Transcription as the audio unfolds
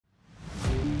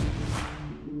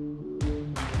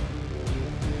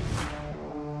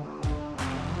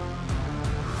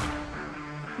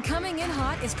In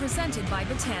Hot is presented by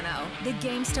Botano. The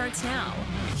game starts now.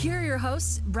 Here are your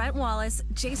hosts, Brent Wallace,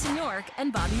 Jason York,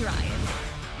 and Bobby Ryan.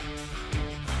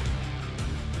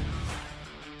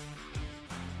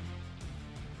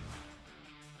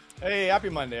 Hey, happy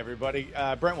Monday, everybody.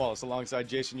 Brent Wallace alongside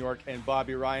Jason York and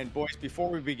Bobby Ryan. Boys,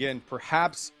 before we begin,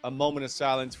 perhaps a moment of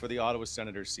silence for the Ottawa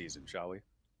Senators season, shall we?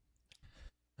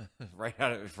 right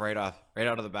out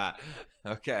of the bat.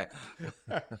 Okay.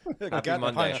 Happy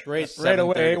Monday. Right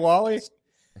away, Wally.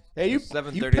 Hey, you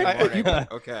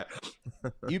 7:30. Okay.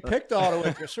 You picked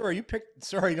Ottawa.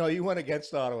 You went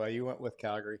against Ottawa. You went with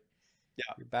Calgary.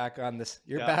 Yeah. You're back on this.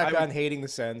 On hating the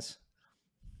Sens.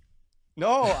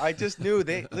 No, I just knew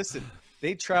they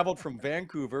traveled from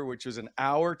Vancouver, which was an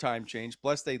hour time change.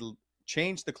 Plus they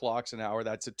changed the clocks an hour.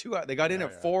 That's a 2 hour. They got in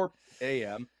at 4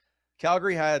 a.m.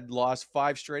 Calgary had lost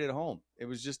 5 straight at home. It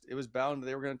was bound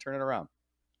they were going to turn it around.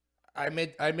 I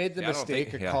made the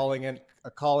mistake of calling in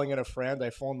a friend.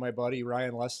 I phoned my buddy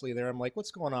Ryan Leslie there. I'm like,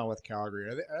 "What's going on with Calgary?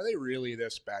 Are they really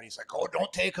this bad?" He's like, "Oh,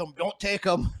 don't take them.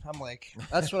 I'm like,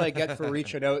 "That's what I get for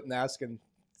reaching out and asking.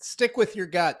 Stick with your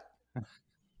gut."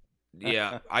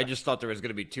 Yeah, I just thought there was going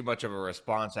to be too much of a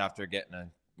response after getting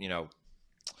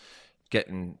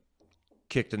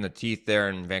kicked in the teeth there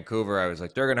in Vancouver. I was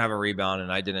like, they're going to have a rebound, and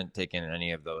I didn't take in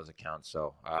any of those accounts.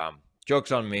 So,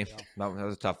 joke's on me. Yeah. That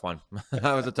was a tough one.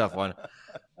 That was a tough one.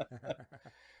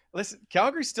 Listen,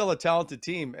 Calgary's still a talented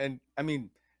team, and I mean,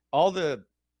 all the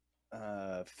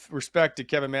respect to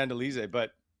Kevin Mandolese,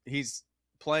 but he's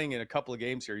playing in a couple of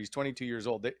games here. He's 22 years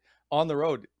old. On the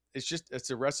road, it's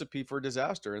a recipe for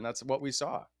disaster, and that's what we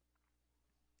saw.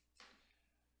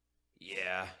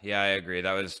 Yeah, I agree.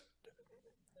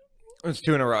 It's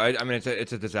 2 in a row. I mean,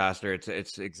 it's a disaster.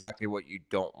 It's exactly what you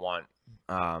don't want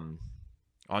on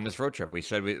this road trip. We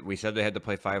said they had to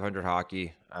play 500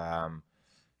 hockey, and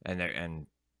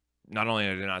not only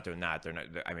are they not doing that,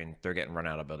 they're getting run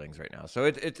out of buildings right now. So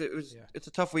it's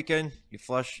a tough weekend. You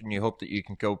flush and you hope that you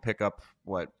can go pick up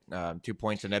 2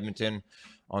 points in Edmonton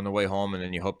on the way home, and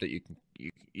then you hope that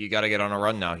you got to get on a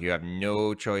run now. You have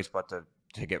no choice but to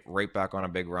get right back on a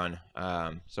big run.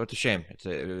 So it's a shame.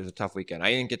 It was a tough weekend.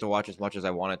 I didn't get to watch as much as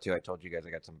I wanted to. I told you guys I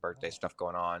got some birthday stuff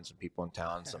going on, some people in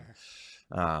town,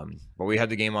 but we had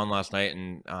the game on last night,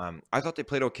 and I thought they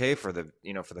played okay for the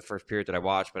first period that I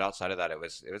watched, but outside of that, it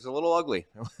was a little ugly.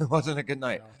 It wasn't a good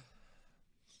night.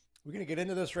 We're gonna get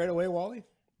into this right away, Wally.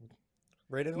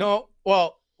 No,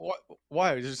 well,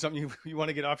 why? Is there something you want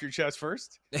to get off your chest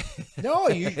first? No,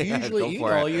 you usually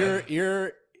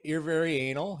you're very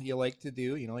anal. You like to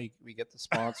do, we get the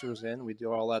sponsors in, we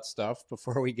do all that stuff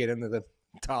before we get into the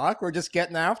talk. We're just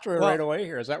getting after it right away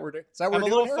here. I'm a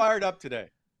little fired up today.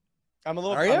 I'm a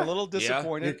little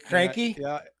disappointed. You're cranky?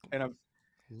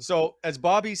 So as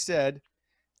Bobby said,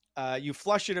 you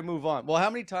flush it and move on. Well, how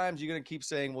many times are you going to keep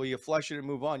saying, well, you flush it and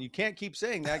move on? You can't keep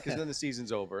saying that because then the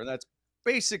season's over. And that's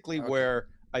basically where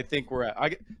I think we're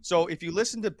at. So if you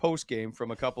listen to post game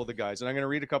from a couple of the guys, and I'm going to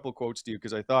read a couple of quotes to you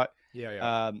because I thought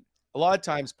a lot of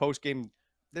times post game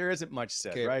there isn't much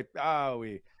said, right?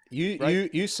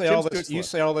 You say all this. You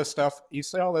say all this stuff.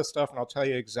 And I'll tell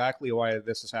you exactly why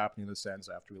this is happening to the Sens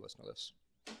after we listen to this.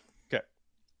 Okay,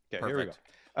 here we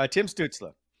go. Tim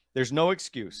Stützle, there's no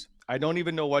excuse. I don't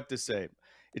even know what to say.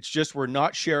 It's just we're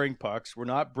not sharing pucks. We're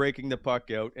not breaking the puck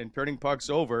out and turning pucks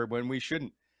over when we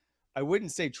shouldn't. I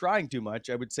wouldn't say trying too much.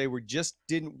 I would say we just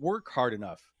didn't work hard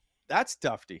enough. That's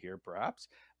tough to hear, perhaps,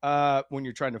 when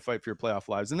you're trying to fight for your playoff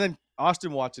lives. And then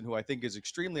Austin Watson, who I think is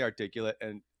extremely articulate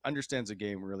and understands the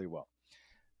game really well.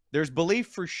 There's belief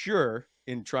for sure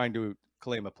in trying to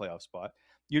claim a playoff spot.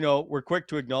 We're quick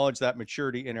to acknowledge that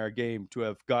maturity in our game to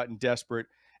have gotten desperate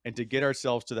and to get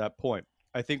ourselves to that point.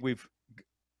 I think we've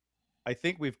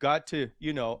got to,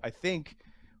 I think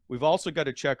we've also got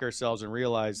to check ourselves and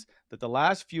realize that the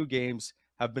last few games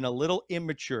have been a little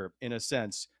immature in a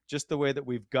sense, just the way that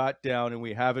we've got down and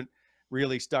we haven't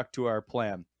really stuck to our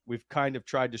plan. We've kind of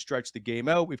tried to stretch the game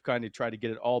out. We've kind of tried to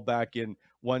get it all back in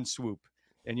one swoop.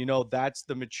 And, that's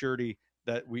the maturity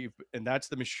that we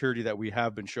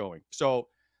have been showing. So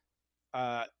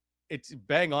it's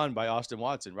bang on by Austin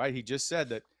Watson, right? He just said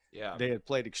that they had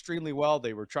played extremely well.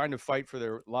 They were trying to fight for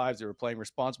their lives. They were playing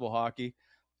responsible hockey.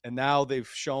 And now they've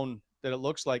shown that it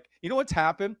looks like, what's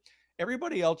happened?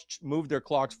 Everybody else moved their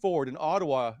clocks forward, and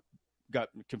Ottawa got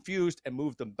confused and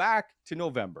moved them back to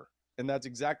November. And that's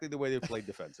exactly the way they played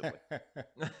defensively.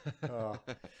 Oh,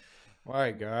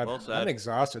 my God. Well said. I'm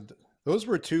exhausted. Those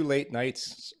were 2 late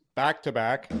nights back to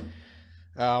back.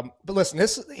 But listen,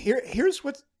 here's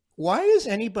why is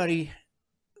anybody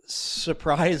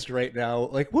surprised right now?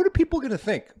 Like, what are people going to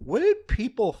think? What did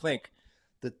people think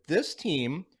that this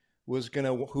team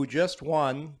who just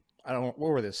won, I don't know, what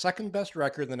were the second best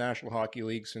record in the National Hockey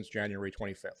League since January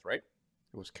 25th, right?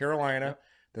 It was Carolina,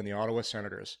 then the Ottawa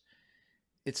Senators.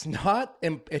 It's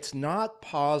not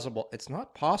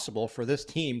possible for this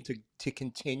team to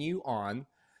continue on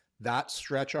that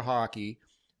stretch of hockey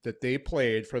that they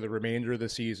played for the remainder of the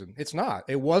season. It's not.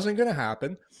 It wasn't going to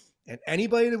happen. And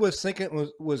anybody that was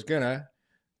thinking was gonna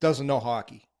doesn't know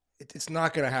hockey. It's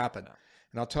not going to happen.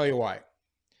 And I'll tell you why.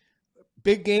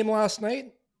 Big game last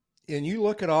night, and you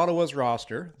look at Ottawa's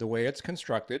roster, the way it's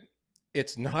constructed,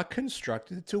 it's not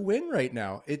constructed to win right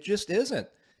now. It just isn't.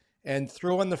 And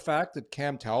throw in the fact that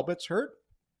Cam Talbot's hurt,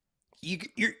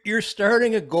 you're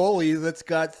starting a goalie that's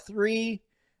got two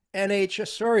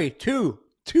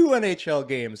NHL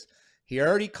games. He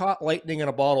already caught lightning in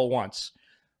a bottle once.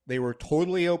 They were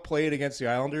totally outplayed against the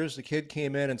Islanders. The kid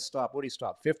came in and stopped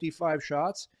 55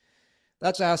 shots?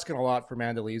 That's asking a lot for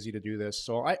Mandolese to do this.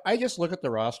 So I just look at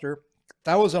the roster.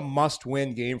 That was a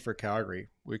must-win game for Calgary.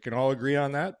 We can all agree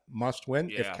on that. Must win.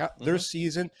 Yeah.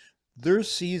 Their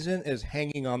season is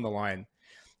hanging on the line.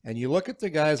 And you look at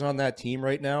the guys on that team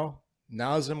right now,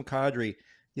 Nazem Kadri,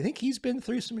 you think he's been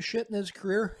through some shit in his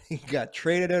career? He got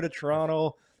traded out of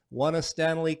Toronto, won a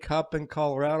Stanley Cup in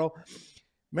Colorado.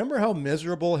 Remember how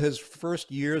miserable his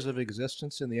first years of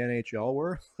existence in the NHL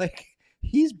were? Like,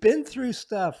 he's been through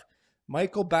stuff.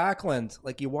 Michael Backlund,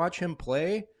 like, you watch him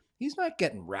play, he's not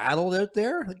getting rattled out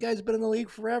there. The guy's been in the league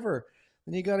forever.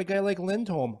 Then you got a guy like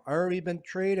Lindholm, already been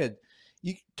traded.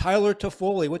 Tyler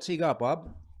Toffoli, what's he got,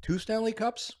 Bob? 2 Stanley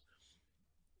Cups?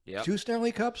 Yeah. 2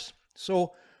 Stanley Cups?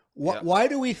 So why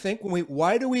do we think when we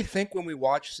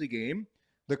watch the game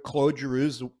that Claude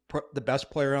Giroux's the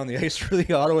best player on the ice for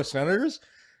the Ottawa Senators?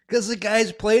 Because the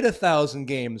guy's played 1,000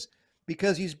 games.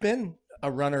 Because he's been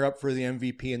a runner-up for the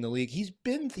MVP in the league. He's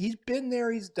been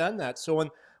there. He's done that. So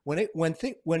when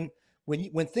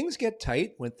things get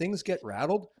tight, when things get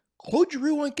rattled, Claude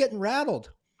Giroux ain't getting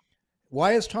rattled.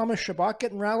 Why is Thomas Chabot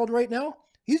getting rattled right now?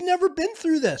 He's never been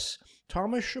through this.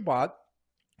 Thomas Chabot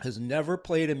has never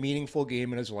played a meaningful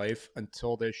game in his life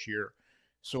until this year.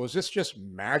 So is this just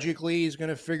magically he's going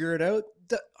to figure it out?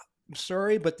 I'm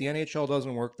sorry, but the NHL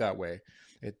doesn't work that way.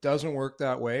 It doesn't work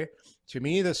that way. To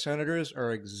me, the Senators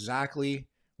are exactly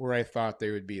where I thought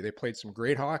they would be. They played some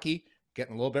great hockey,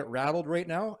 getting a little bit rattled right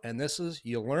now, and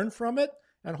you learn from it,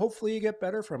 and hopefully you get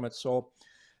better from it. So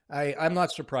I'm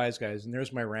not surprised, guys, and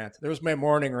there's my rant. There's my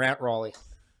morning rant, Wally.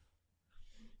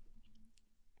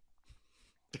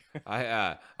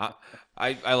 I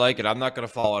like it. I'm not going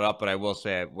to follow it up, but I will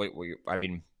say, I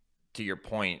mean, to your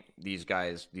point, these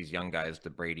guys, these young guys, the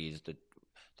Bradys,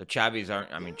 the Chabbies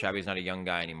aren't. I mean, Chabby's not a young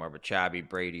guy anymore, but Chabby,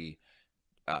 Brady,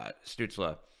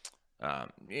 Stützle,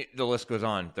 the list goes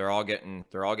on. They're all getting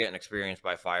experienced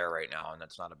by fire right now, and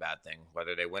that's not a bad thing.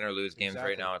 Whether they win or lose games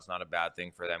right now, it's not a bad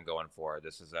thing for them going forward.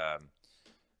 This is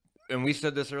and we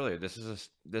said this earlier.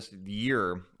 This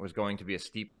year was going to be a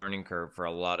steep learning curve for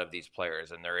a lot of these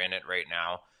players, and they're in it right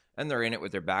now, and they're in it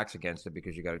with their backs against it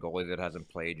because you got a goalie that hasn't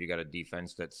played, you got a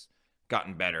defense that's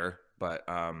gotten better, but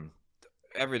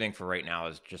everything for right now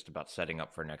is just about setting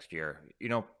up for next year.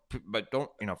 But don't,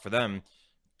 for them,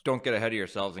 don't get ahead of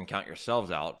yourselves and count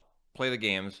yourselves out. Play the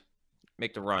games,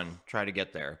 make the run, try to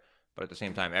get there. But at the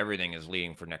same time, everything is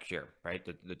leading for next year, right?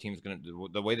 The team's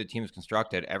the way the team's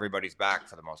constructed, everybody's back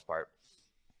for the most part.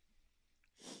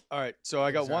 All right, so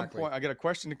I got one point. I got a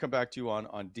question to come back to you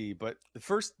on D. But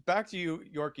first, back to you,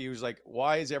 Yorkie. Who's like,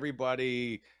 why is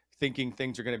everybody thinking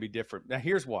things are going to be different? Now,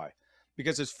 here's why.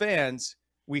 Because as fans,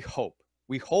 we hope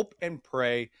and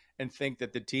pray and think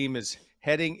that the team is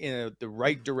heading in the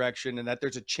right direction and that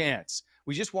there's a chance.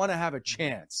 We just want to have a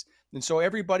chance. And so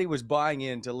everybody was buying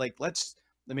into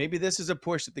maybe this is a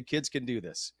push that the kids can do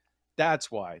this.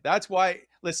 That's why.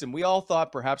 Listen, we all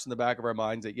thought perhaps in the back of our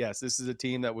minds that, yes, this is a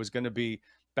team that was going to be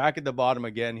back at the bottom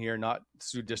again here, not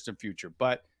too distant future.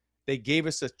 But they gave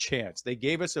us a chance. They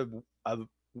gave us a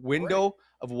window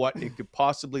of what it could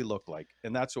possibly look like.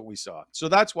 And that's what we saw. So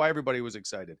that's why everybody was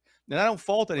excited. And I don't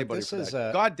fault anybody for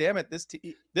that. God damn it.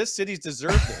 This city's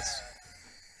deserved this.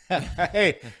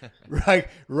 Hey, right.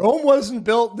 Rome wasn't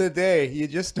built in a day. You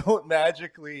just don't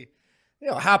magically,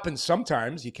 it happens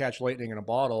sometimes. You catch lightning in a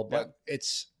bottle, but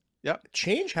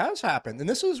change has happened. And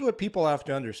this is what people have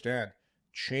to understand.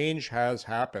 Change has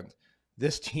happened.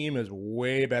 This team is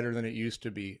way better than it used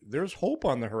to be. There's hope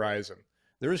on the horizon.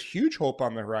 There is huge hope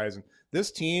on the horizon.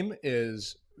 This team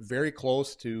is very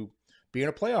close to being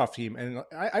a playoff team. And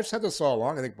I've said this all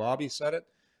along. I think Bobby said it.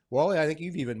 Wally, I think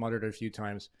you've even muttered it a few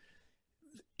times.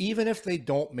 Even if they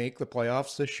don't make the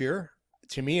playoffs this year,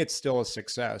 to me, it's still a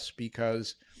success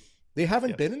because they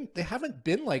haven't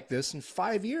been like this in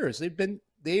 5 years. They've been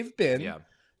they've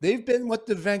been what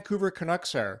the Vancouver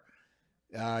Canucks are.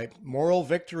 Moral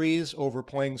victories over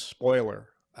playing spoiler.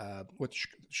 Which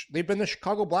they've been the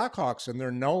Chicago Blackhawks, and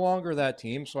they're no longer that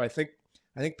team. So I think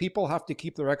people have to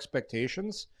keep their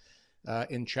expectations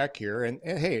in check here. And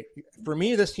hey, for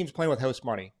me, this team's playing with house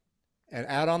money, and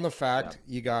add on the fact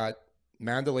you got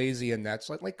Mandalese and Nets.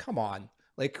 Like, come on,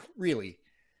 like really,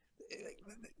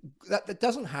 that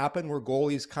doesn't happen where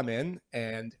goalies come in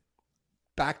and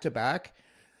back to back.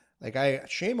 Like,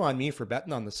 shame on me for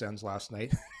betting on the Sens last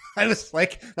night. I was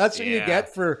like, that's what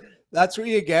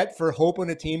you get for hoping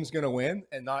a team's going to win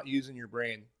and not using your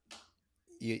brain.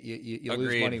 You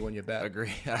lose money when you bet.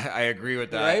 I agree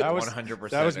with that. Right? 100%.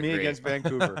 That was me against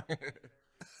Vancouver.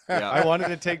 I wanted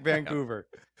to take Vancouver.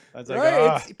 I was like,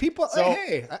 right? People.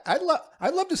 Hey,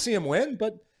 I'd love to see him win,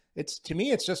 but to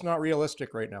me, it's just not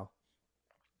realistic right now.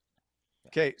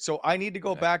 Okay, so I need to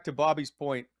go back to Bobby's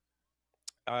point.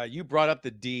 You brought up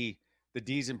the D. The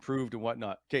D's improved and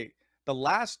whatnot. Okay, the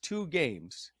last 2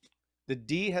 games, the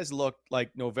D has looked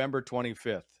like November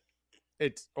 25th.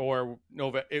 It's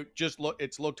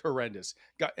looked horrendous.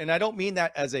 And I don't mean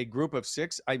that as a group of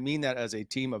 6. I mean that as a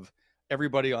team of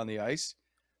everybody on the ice.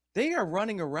 They are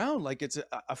running around like it's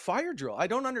a fire drill. I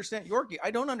don't understand. Yorkie,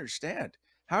 I don't understand.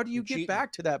 How do you get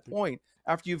back to that point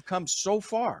after you've come so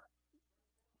far?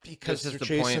 Because they're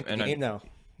chasing the game now.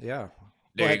 Yeah.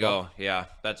 There you go. Yeah,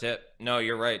 that's it. No,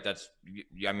 you're right.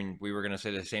 I mean, we were going to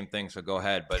say the same thing, so go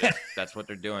ahead. But that's what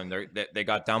they're doing. They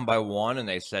got down by 1, and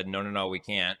they said, no, we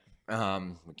can't.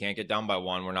 We can't get down by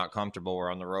 1. We're not comfortable.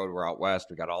 We're on the road. We're out west.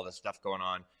 We got all this stuff going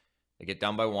on. They get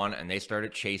down by 1, and they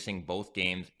started chasing both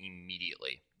games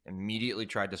immediately. Immediately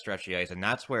tried to stretch the ice, and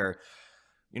that's where,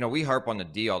 we harp on the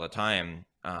D all the time,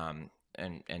 and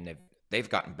they've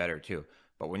gotten better too.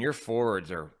 But when your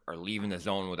forwards are leaving the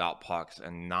zone without pucks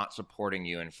and not supporting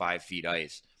you in 5 feet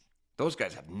ice, those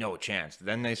guys have no chance.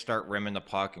 Then they start rimming the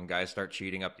puck and guys start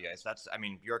cheating up the ice.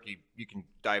 Yorkie, you can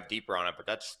dive deeper on it, but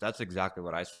that's exactly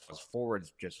what I saw.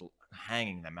 Forwards just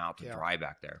hanging them out to dry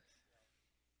back there.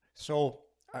 So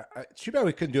too bad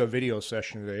we couldn't do a video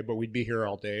session today, but we'd be here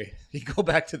all day. You go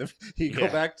back to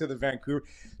the Vancouver.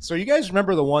 So you guys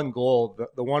remember the one goal,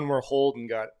 the one where Holden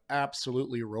got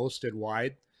absolutely roasted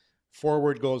wide?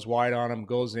 Forward goes wide on him,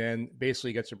 goes in,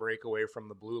 basically gets a breakaway from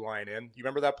the blue line in. You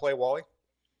remember that play, Wally,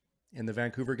 in the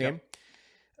Vancouver game? Yep.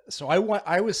 So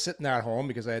I was sitting at home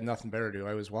because I had nothing better to do.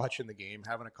 I was watching the game,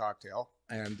 having a cocktail,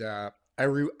 and you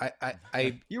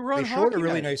were on they showed a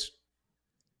really night.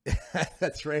 Nice.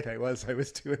 That's right. I was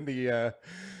doing the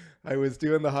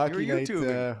hockey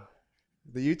night.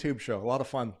 The YouTube show, a lot of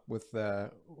fun with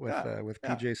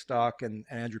PJ Stock and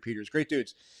Andrew Peters, great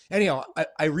dudes. Anyhow,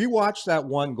 I rewatched that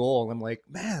one goal and I'm like,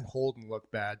 man, Holden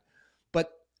looked bad.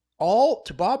 But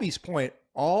to Bobby's point,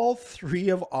 all 3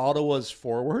 of Ottawa's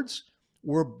forwards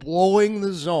were blowing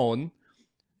the zone,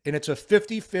 and it's a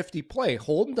 50-50 play.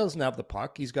 Holden doesn't have the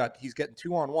puck. He's getting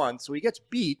 2-on-1, so he gets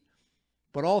beat.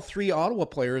 But all 3 Ottawa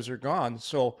players are gone.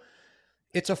 So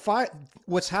it's a 5.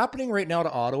 What's happening right now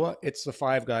to Ottawa, it's the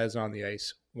 5 guys on the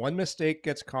ice. One mistake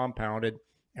gets compounded.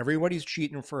 Everybody's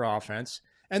cheating for offense.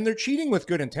 And they're cheating with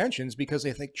good intentions because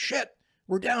they think, shit,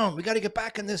 we're down. We got to get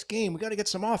back in this game. We got to get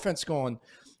some offense going.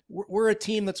 We're a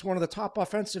team that's one of the top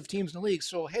offensive teams in the league.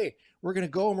 So, hey, we're going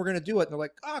to go and we're going to do it. And they're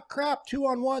like, crap,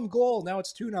 2-on-1 goal. Now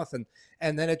it's 2-0.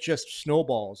 And then it just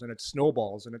snowballs and it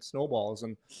snowballs and it snowballs.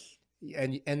 And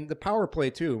the power play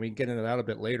too. We can get into that a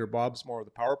bit later. Bob's more of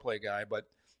the power play guy, but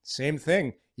same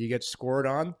thing. You get scored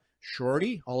on,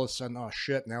 shorty, all of a sudden, oh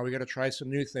shit, now we got to try some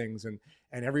new things, and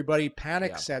everybody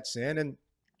panic sets in,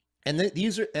 and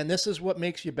this is what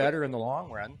makes you better in the long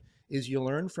run, is you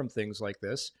learn from things like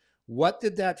this. What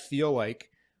did that feel like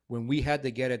when we had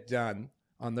to get it done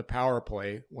on the power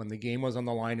play when the game was on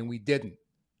the line and we didn't?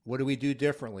 What do we do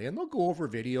differently? And they'll go over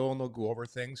video and they'll go over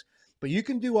things, but you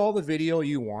can do all the video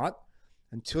you want.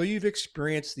 Until you've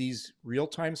experienced these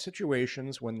real-time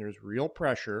situations when there's real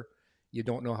pressure, you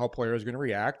don't know how players are going to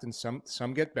react, and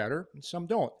some get better and some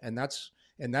don't. And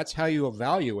that's how you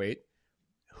evaluate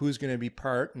who's going to be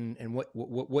part and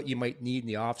what you might need in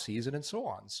the offseason and so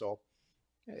on. So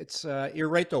it's you're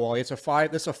right though, Wally. It's a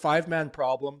 5-man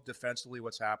problem defensively.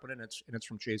 What's happening? It's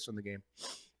from chasing the game.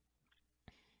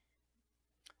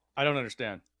 I don't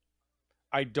understand.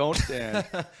 I don't understand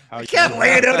how you can't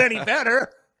lay it out any better.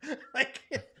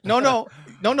 No,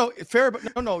 fair,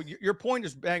 but no, your point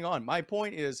is bang on. My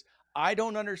point is, I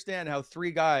don't understand how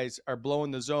 3 guys are blowing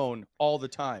the zone all the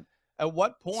time. At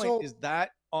what point is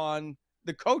that on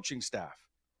the coaching staff?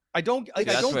 I don't get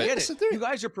it. You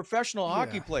guys are professional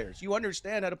hockey players. You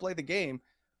understand how to play the game.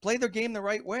 Play the game the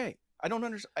right way. I don't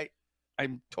understand.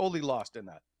 I'm totally lost in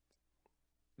that.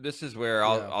 This is where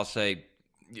I'll say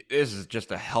this is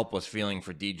just a helpless feeling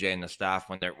for DJ and the staff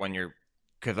when you're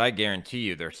because I guarantee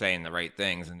you they're saying the right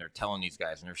things and they're telling these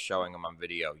guys and they're showing them on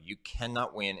video. You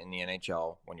cannot win in the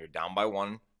NHL when you're down by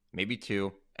 1, maybe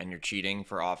 2, and you're cheating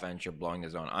for offense. You're blowing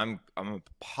the zone. I'm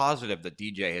positive that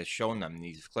DJ has shown them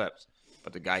these clips,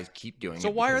 but the guys keep doing it. So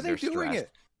why are they doing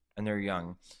it? And they're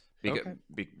young.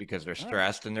 Because they're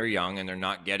stressed and they're young and they're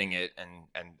not getting it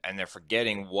and they're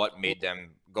forgetting what made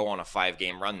them go on a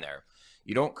 5-game run there.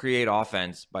 You don't create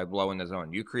offense by blowing the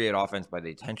zone. You create offense by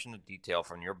the attention to detail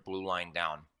from your blue line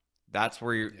down. That's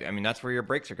where that's where your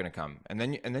breaks are going to come. And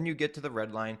then you get to the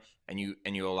red line and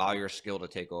you allow your skill to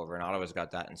take over. And Ottawa's got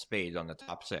that in spades on the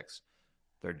top 6.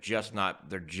 They're just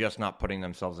not putting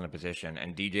themselves in a position.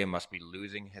 And DJ must be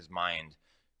losing his mind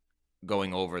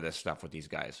going over this stuff with these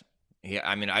guys.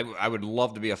 I would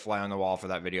love to be a fly on the wall for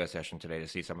that video session today to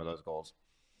see some of those goals.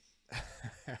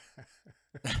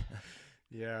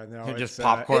 Yeah, no, just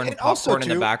popcorn in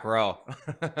the back row.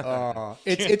 The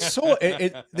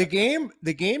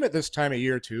game at this time of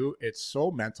year too. It's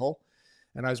so mental.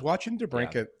 And I was watching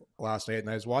DeBrincat last night, and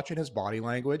I was watching his body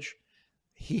language.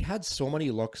 He had so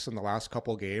many looks in the last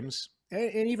couple games,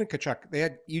 and even Tkachuk.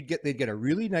 They'd get a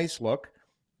really nice look,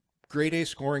 grade A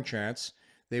scoring chance.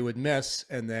 They would miss,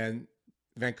 and then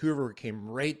Vancouver came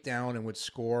right down and would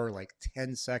score like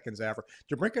 10 seconds after.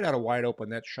 DeBrincat had a wide open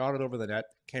net, shot it over the net,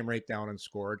 came right down and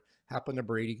scored. Happened to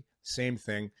Brady, same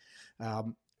thing.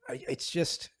 It's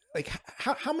just like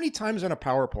how many times on a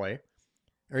power play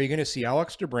are you going to see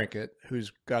Alex DeBrincat,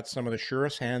 who's got some of the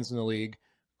surest hands in the league,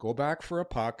 go back for a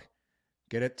puck,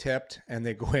 get it tipped, and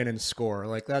they go in and score?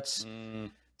 Like that's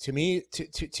to me,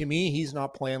 he's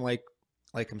not playing like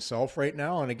himself right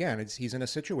now. And again, he's in a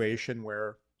situation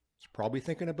where he's probably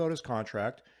thinking about his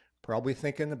contract, probably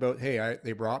thinking about, hey,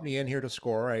 they brought me in here to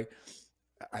score.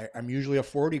 I'm usually a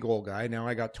 40-goal guy. Now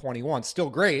I got 21. Still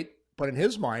great, but in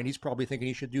his mind, he's probably thinking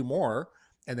he should do more.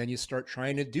 And then you start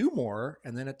trying to do more,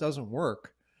 and then it doesn't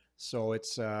work. So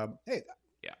it's like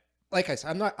I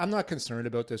said, I'm not concerned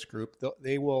about this group.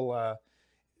 They will.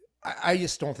 I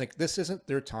just don't think this isn't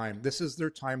their time. This is their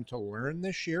time to learn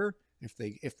this year.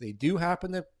 If they do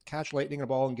happen to catch lightning in a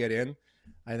ball and get in,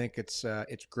 I think it's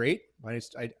great. I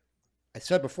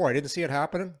said before I didn't see it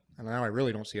happening, and now I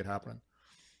really don't see it happening.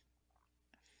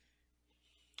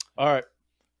 All right,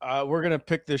 we're gonna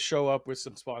pick this show up with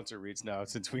some sponsor reads now,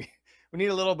 since we need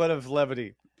a little bit of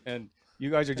levity, and you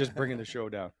guys are just bringing the show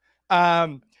down.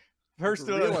 First,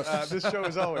 this show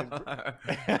is always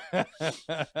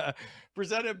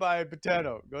presented by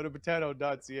Botano. Go to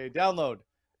botano.ca. Download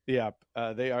the app.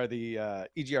 They are the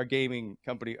EGR Gaming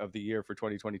Company of the Year for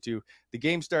 2022. The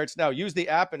game starts now. Use the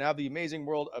app and have the amazing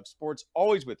world of sports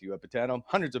always with you at Botano.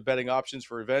 Hundreds of betting options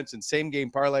for events and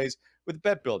same-game parlays with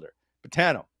Bet Builder.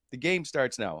 Botano. The game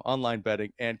starts now. Online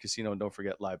betting and casino. And don't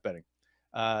forget live betting.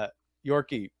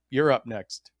 Yorkie, you're up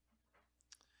next.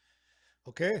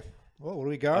 Okay. Well, what do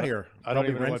we got here? I don't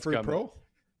even know what's coming. Pro?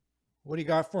 What do you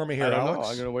got for me here, I don't Alex? know.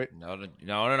 I'm going to wait.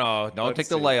 No. Don't take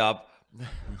the layup.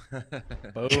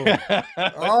 Boom.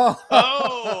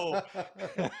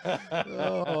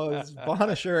 Oh, it's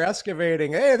Bonisher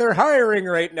Excavating. Hey, they're hiring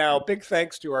right now. Big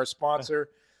thanks to our sponsor,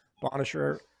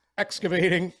 Bonisher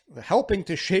Excavating, helping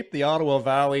to shape the Ottawa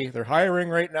Valley. They're hiring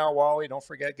right now, Wally. Don't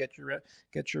forget, get your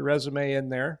resume in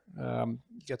there.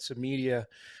 Get some media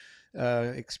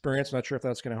experience. Not sure if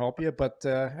that's going to help you, but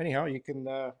anyhow, you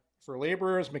can for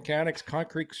laborers, mechanics,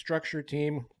 concrete structure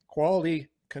team, quality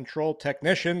control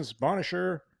technicians,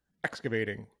 Bonisher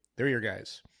Excavating. They're your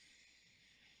guys.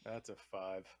 That's a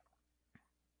 5.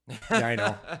 Yeah, I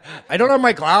know. I don't have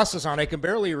my glasses on. I can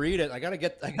barely read it. I gotta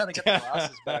get the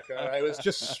glasses back on. I was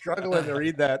just struggling to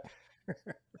read that.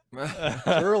 It's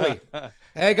early.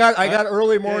 Hey, I got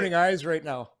early morning eyes right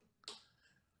now.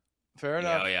 Fair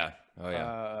enough. Oh yeah.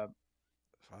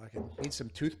 I need some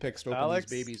toothpicks to open Alex?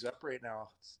 these babies up right now.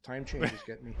 Time change is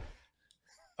getting me.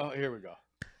 Oh, here we go.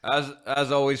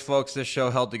 As always, folks, this show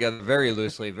held together very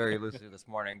loosely this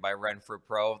morning by Renfrew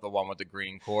Pro, the one with the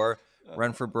green core.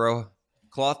 Renfrew Pro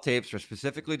cloth tapes are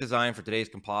specifically designed for today's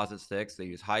composite sticks. They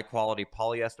use high-quality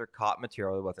polyester cotton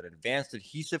material with an advanced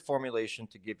adhesive formulation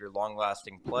to give your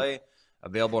long-lasting play.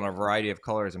 Available in a variety of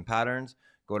colors and patterns.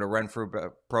 Go to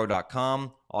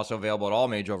renfrewpro.com. Also available at all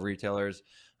major retailers.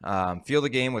 Feel the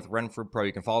game with Renfrew Pro.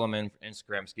 You can follow them on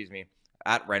Instagram,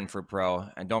 at Renfrew Pro.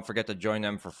 And don't forget to join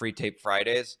them for Free Tape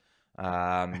Fridays.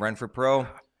 Renfrew Pro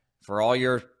for all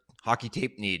your hockey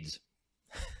tape needs.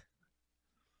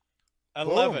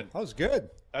 11. That was good.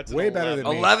 That's way better than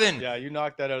me. 11. Yeah, you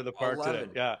knocked that out of the park 11.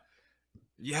 today. Yeah.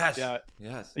 Yes. Yeah.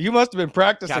 Yes. You must have been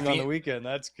practicing Caffeine. on the weekend.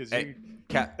 That's because Hey,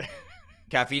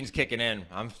 Caffeine's kicking in.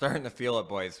 I'm starting to feel it,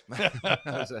 boys. We had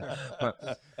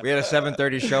a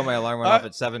 7:30 show. My alarm went off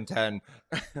at 7:10.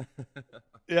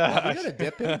 Yeah, you got to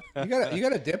dip in. You got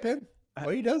to dip in. Oh,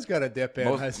 he does got to dip in.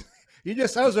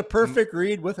 That was a perfect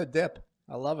read with a dip.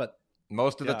 I love it.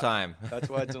 Most of the time. That's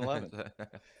why it's 11.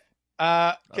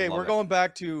 Okay, we're going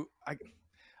back to. I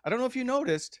don't know if you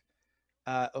noticed.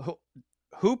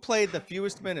 Who played the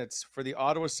fewest minutes for the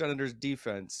Ottawa Senators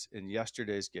defense in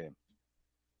yesterday's game?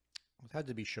 It had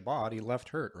to be Chabot. He left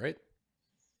hurt, right?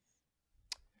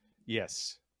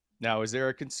 Yes. Now, is there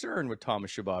a concern with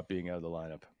Thomas Chabot being out of the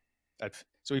lineup?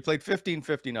 So he played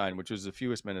 15:59, which was the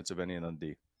fewest minutes of any on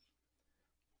D.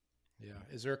 Yeah.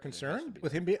 Is there a concern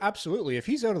with him? Absolutely. If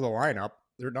he's out of the lineup,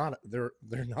 they're not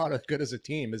as good as a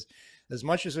team. As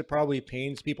much as it probably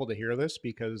pains people to hear this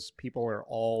because people are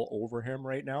all over him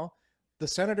right now. The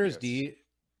Senators D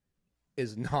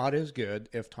is not as good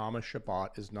if Thomas Chabot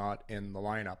is not in the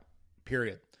lineup.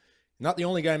 Period. Not the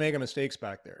only guy making mistakes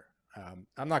back there.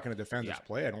 I'm not going to defend his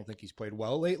play. I don't think he's played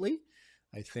well lately.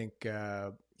 I think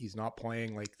he's not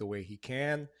playing like the way he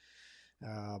can.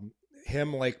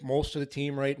 Him, like most of the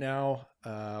team right now,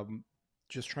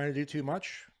 just trying to do too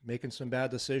much, making some bad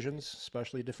decisions,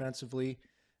 especially defensively.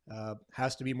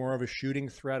 Has to be more of a shooting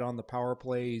threat on the power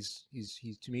play. He's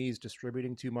to me, he's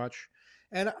distributing too much.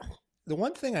 And the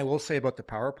one thing I will say about the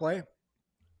power play,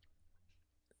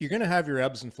 you're going to have your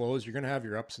ebbs and flows. You're going to have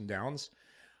your ups and downs.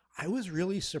 I was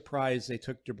really surprised they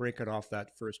took DeBrincat off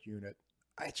that first unit.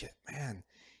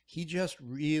 He just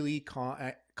really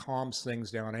calms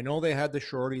things down. I know they had the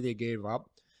shorty they gave up,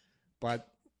 but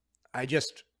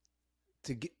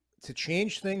to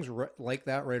change things like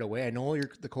that right away. I know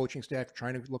the coaching staff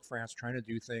trying to look for answers, trying to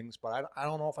do things, but I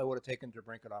don't know if I would have taken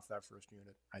DeBrincat off that first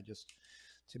unit.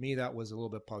 To me, that was a little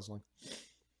bit puzzling.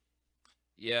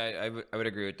 Yeah, I would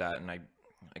agree with that, and I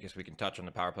guess we can touch on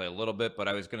the power play a little bit, but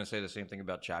I was going to say the same thing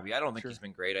about Chabot. I don't think he's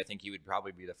been great. I think he would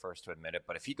probably be the first to admit it,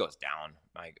 but if he goes down,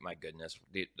 my goodness,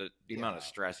 the amount of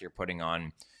stress you're putting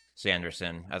on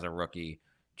Sanderson as a rookie.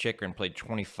 Chychrun played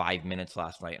 25 minutes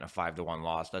last night in a 5-1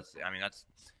 loss.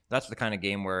 That's the kind of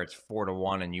game where it's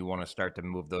 4-1 and you want to start to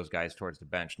move those guys towards the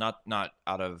bench. Not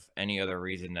out of any other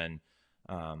reason than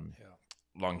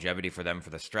longevity for them for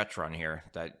the stretch run here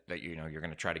that you're going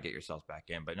to try to get yourself back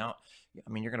in. But now,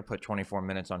 you're going to put 24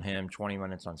 minutes on him, 20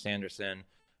 minutes on Sanderson,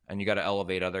 and you got to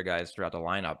elevate other guys throughout the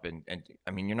lineup.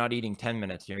 And you're not eating 10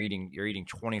 minutes. You're eating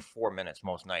 24 minutes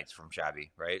most nights from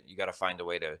Chabot, right? You got to find a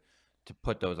way to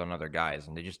put those on other guys,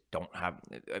 and they just don't have.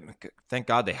 Thank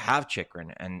God they have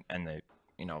Chychrun and the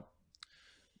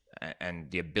and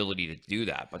the ability to do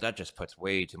that, but that just puts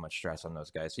way too much stress on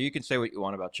those guys. So you can say what you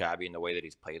want about Chabot and the way that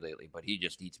he's played lately, but he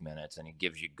just eats minutes and he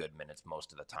gives you good minutes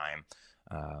most of the time.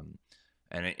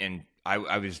 And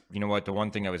I was, the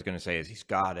one thing I was going to say is he's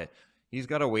got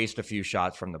to waste a few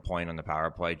shots from the point on the power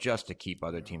play just to keep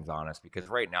other teams honest, because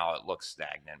right now it looks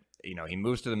stagnant. He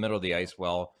moves to the middle of the ice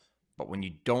well, but when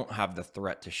you don't have the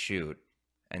threat to shoot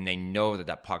and they know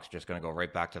that puck's just going to go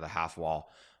right back to the half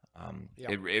wall,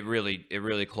 it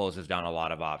really closes down a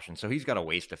lot of options. So he's got to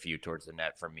waste a few towards the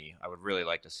net for me. I would really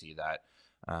like to see that,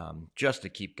 just to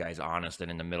keep guys honest and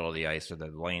in the middle of the ice so the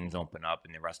lanes open up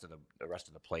and the rest of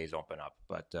the plays open up.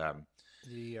 But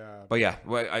yeah,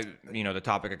 the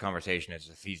topic of conversation is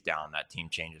if he's down, that team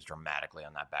changes dramatically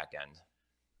on that back end.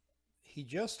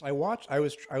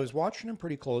 I was watching him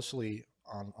pretty closely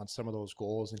on some of those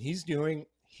goals, and he's doing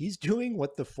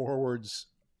what the forwards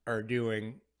are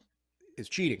doing is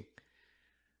cheating.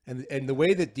 And the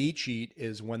way that D cheat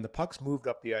is when the puck's moved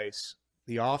up the ice,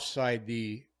 the offside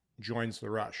D joins the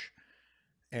rush.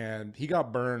 And he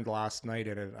got burned last night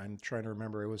in it. I'm trying to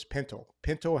remember. It was Pinto.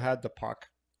 Pinto had the puck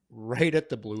right at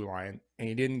the blue line, and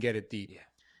he didn't get it deep. Yeah.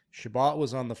 Chabot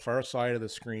was on the far side of the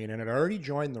screen, and it already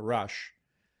joined the rush.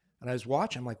 And I was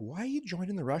watching. I'm like, why are you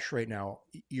joining the rush right now?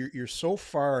 You're so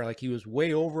far. Like, he was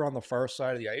way over on the far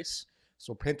side of the ice.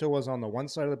 So Pinto was on the one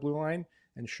side of the blue line,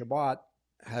 and Chabot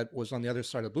was on the other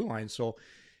side of the blue line. So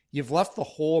you've left the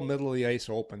whole middle of the ice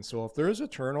open. So if there's a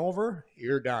turnover,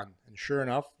 you're done. And sure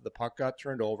enough, the puck got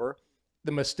turned over.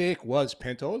 The mistake was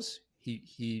Pinto's.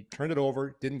 He turned it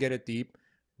over, didn't get it deep.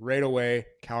 Right away,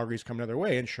 Calgary's coming the other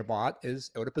way, and Chabot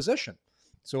is out of position.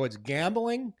 So it's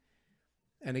gambling.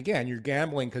 And again, you're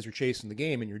gambling because you're chasing the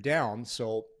game and you're down.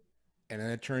 So, and then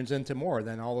it turns into more.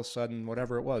 Then all of a sudden,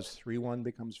 whatever it was, 3-1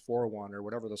 becomes 4-1 or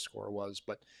whatever the score was.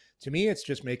 But to me, it's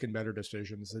just making better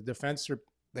decisions. The defense,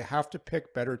 they have to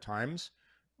pick better times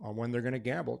on when they're going to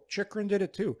gamble. Chychrun did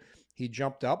it too. He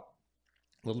jumped up,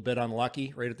 a little bit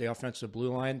unlucky, right at the offensive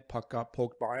blue line. Puck got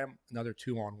poked by him. Another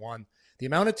 2-on-1. The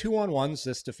amount of 2-on-1s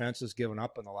this defense has given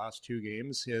up in the last two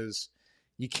games is,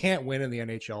 You can't win in the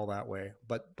NHL that way.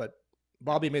 But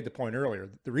Bobby made the point earlier.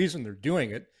 The reason they're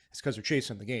doing it is because they're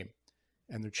chasing the game.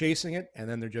 And they're chasing it, and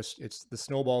then it's the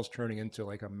snowball's turning into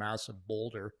like a massive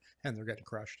boulder, and they're getting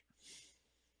crushed.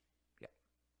 Yeah.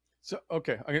 So,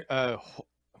 okay.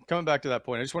 Coming back to that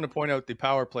point, I just want to point out the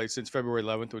power play since February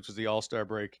 11th, which was the All-Star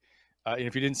break. And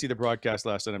if you didn't see the broadcast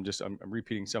last night, I'm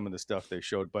repeating some of the stuff they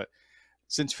showed. But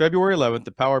since February 11th,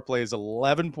 the power play is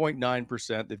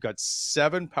 11.9%. They've got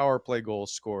 7 power play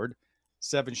goals scored,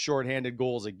 7 shorthanded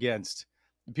goals against.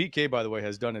 The PK, by the way,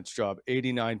 has done its job,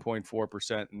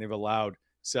 89.4%, and they've allowed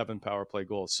 7 power play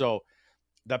goals. So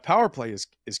that power play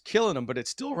is killing them, but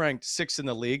it's still ranked 6th in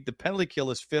the league. The penalty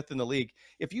kill is 5th in the league.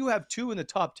 If you have 2 in the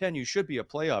top 10, you should be a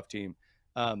playoff team.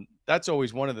 That's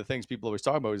always one of the things people always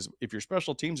talk about is if your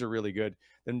special teams are really good,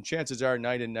 then chances are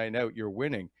night in, night out, you're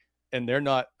winning. And they're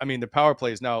not. I mean, the power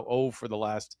play is now 0 for the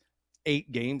last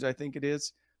 8 games, I think it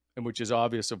is. And which is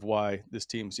obvious of why this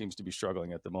team seems to be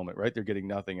struggling at the moment, right? They're getting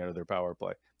nothing out of their power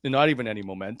play and not even any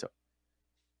momentum.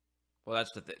 Well,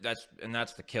 that's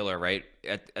the killer, right?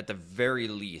 At the very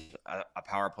least, a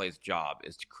power play's job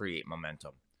is to create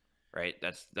momentum, right?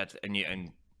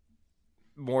 And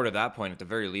more to that point, at the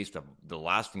very least, the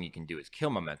last thing you can do is kill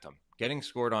momentum. Getting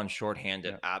scored on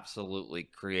shorthanded absolutely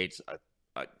creates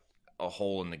a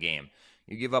hole in the game.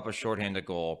 You give up a shorthanded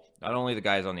goal, not only the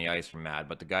guys on the ice are mad,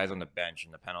 but the guys on the bench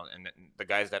and the penalty and the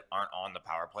guys that aren't on the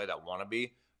power play that want to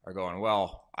be are going,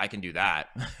 well, I can do that.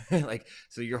 Like,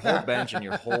 so your whole bench and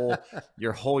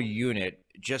your whole unit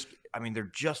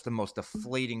they're just the most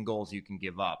deflating goals you can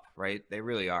give up, right? They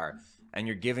really are. And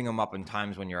you're giving them up in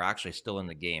times when you're actually still in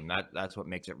the game. That's what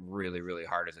makes it really, really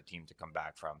hard as a team to come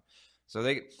back from. So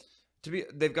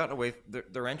they've gotten away.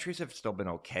 Their entries have still been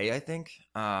okay, I think.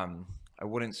 I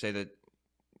wouldn't say that,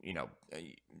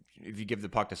 if you give the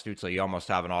puck to Stützle, you almost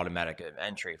have an automatic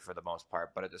entry for the most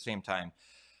part. But at the same time,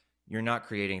 you're not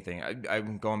creating things.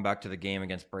 I'm going back to the game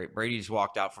against Brady. Brady's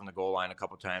walked out from the goal line a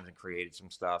couple times and created some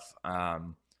stuff.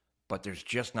 But there's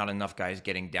just not enough guys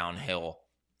getting downhill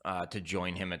to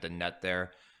join him at the net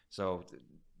there. So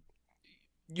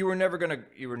you were never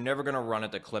gonna run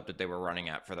at the clip that they were running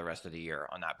at for the rest of the year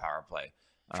on that power play.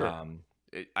 Sure.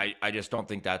 I just don't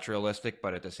think that's realistic.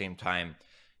 But at the same time,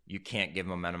 you can't give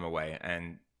momentum away.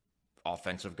 And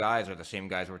offensive guys are the same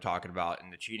guys we're talking about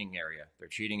in the cheating area. They're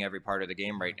cheating every part of the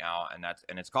game right now, and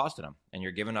it's costing them. And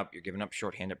you're giving up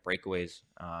shorthanded breakaways.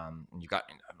 You got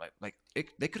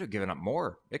they could have given up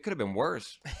more. It could have been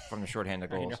worse from the shorthanded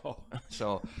goals. I know.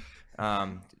 So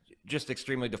just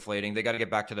extremely deflating. They got to get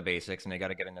back to the basics, and they got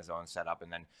to get in the zone set up,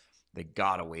 and then they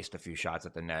got to waste a few shots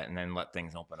at the net, and then let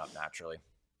things open up naturally.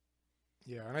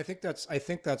 Yeah, and I think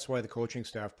that's why the coaching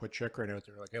staff put Chychrun out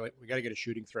there. Like, hey, we got to get a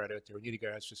shooting threat out there. We need a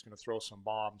guy that's just going to throw some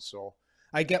bombs. So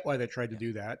I get why they tried to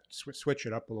do that, switch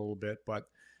it up a little bit. But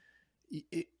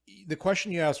the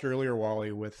question you asked earlier,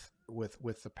 Wally, with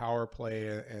the power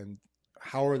play and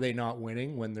how are they not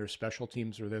winning when their special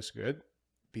teams are this good?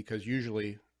 Because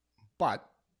usually, but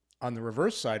on the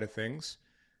reverse side of things,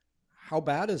 how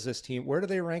bad is this team? Where do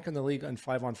they rank in the league on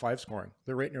 5-on-5 scoring?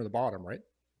 They're right near the bottom, right?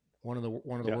 One of the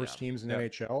worst teams in the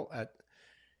NHL.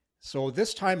 So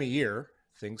this time of year,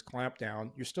 things clamp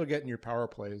down. You're still getting your power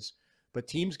plays, but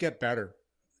teams get better.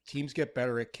 Teams get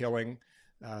better at killing.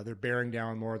 They're bearing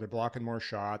down more. They're blocking more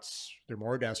shots. They're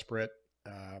more desperate.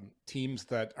 Teams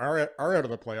that are out of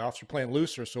the playoffs are playing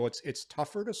looser, so it's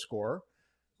tougher to score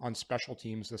on special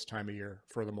teams this time of year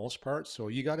for the most part. So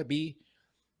you got to be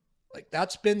like,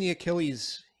 that's been the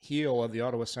Achilles heel of the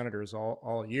Ottawa Senators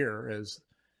all year, is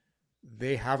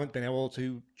they haven't been able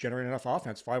to generate enough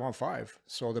offense 5-on-5.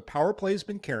 So the power play has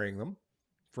been carrying them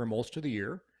for most of the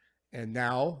year. And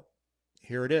now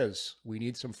here it is. We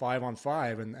need some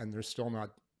 5-on-5, and they're still not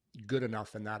good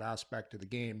enough in that aspect of the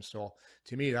game. So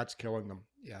to me, that's killing them.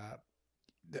 Yeah.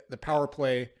 The power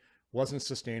play wasn't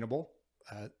sustainable,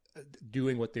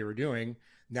 doing what they were doing.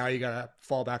 Now you got to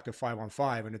fall back to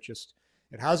 5-on-5, and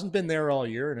it hasn't been there all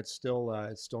year, and it's still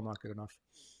not good enough.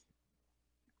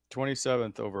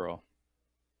 27th overall.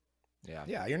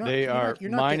 Yeah, you're not. They are you're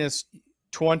not minus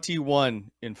 21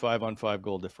 in 5-on-5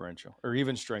 goal differential, or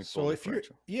even strength. So goal if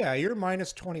differential. you're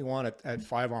minus 21 at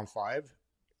 5-on-5,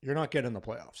 you're not getting the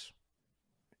playoffs.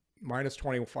 Minus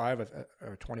 25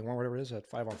 or 21, whatever it is, at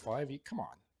 5-on-5. Come on,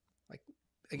 like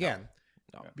again,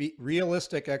 no. Be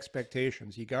realistic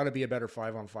expectations. You got to be a better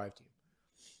 5-on-5 team.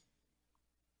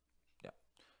 Yeah,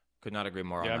 could not agree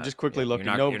more. on I'm that. just quickly looking.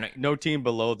 No team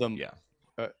below them.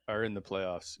 Are in the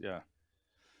playoffs. Yeah.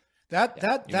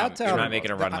 You're not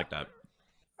making a run like that.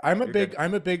 I'm a big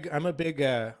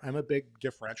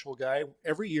differential guy.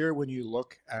 Every year when you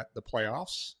look at the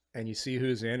playoffs and you see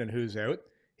who's in and who's out,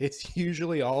 it's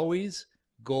usually always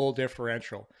goal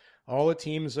differential. All the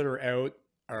teams that are out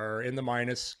are in the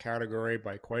minus category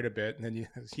by quite a bit. And then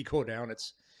as you go down,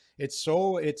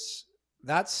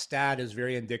 that stat is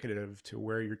very indicative to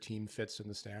where your team fits in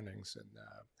the standings.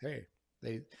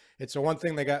 And it's the one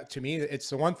thing they got. To me, it's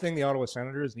the one thing the Ottawa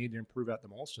Senators need to improve at the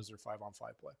most is their 5-on-5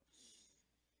 play.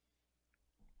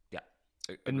 Yeah,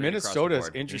 and Minnesota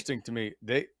is interesting to me.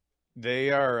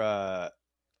 They are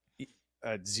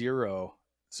at 0,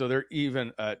 so they're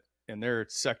even at, and they're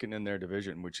second in their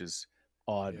division, which is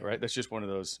odd, right? That's just one of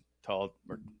those tall,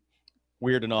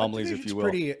 weird anomalies, if you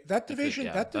will. That division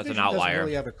that's an doesn't outlier.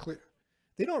 really have a clear.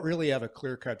 They don't really have a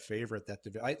clear-cut favorite. That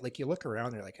like you look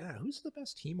around, they're like, who's the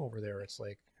best team over there? It's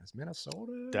like, is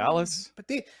Minnesota, Dallas, but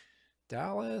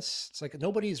Dallas. It's like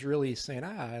nobody's really saying,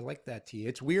 I like that team.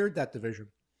 It's weird, that division.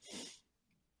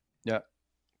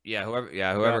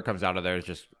 Whoever comes out of there is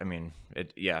just, I mean,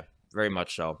 very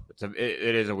much so.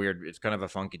 It is a weird, it's kind of a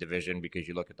funky division because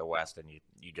you look at the West and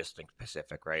you just think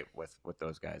Pacific, right? With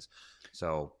those guys.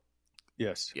 So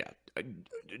yes. Yeah.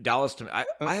 Dallas, to me,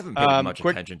 I haven't paid much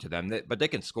attention to them, but they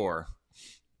can score.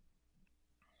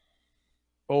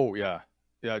 Oh yeah.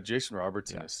 Yeah. Jason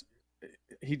Robertson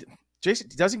Jason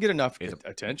doesn't get enough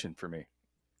attention for me.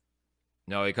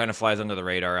 No, he kind of flies under the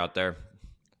radar out there.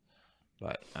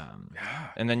 But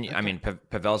and then I mean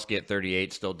Pavelski at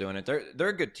 38 still doing it. They're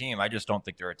a good team. I just don't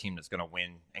think they're a team that's going to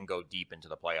win and go deep into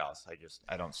the playoffs.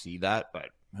 I don't see that, but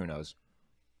who knows?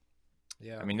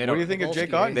 Yeah. I mean, what do you think of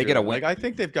Jake Oettinger? They get a win. Like, I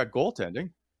think they've got goaltending.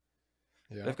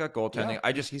 Yeah. They've got goaltending.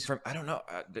 Yeah. I don't know.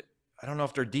 I don't know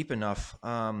if they're deep enough.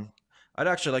 I'd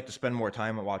actually like to spend more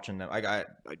time watching them.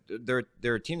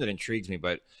 They're a team that intrigues me,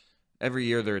 but every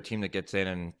year they're a team that gets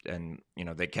in and you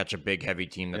know, they catch a big heavy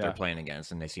team that they're playing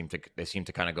against, and they seem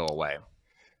to kind of go away.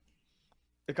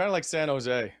 They're kind of like San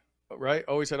Jose, right?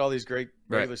 Always had all these great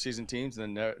regular season teams,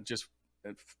 and then just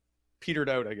petered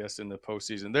out, I guess, in the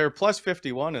postseason. They're plus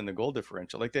 51 in the goal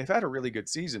differential. Like, they've had a really good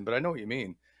season, but I know what you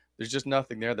mean. There's just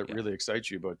nothing there that really excites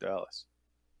you about Dallas.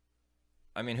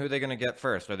 I mean, who are they going to get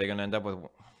first? Are they going to end up with?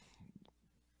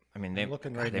 I mean, they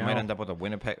might end up with a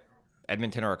Winnipeg,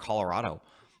 Edmonton, or a Colorado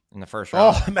in the first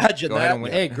round. Oh, imagine that.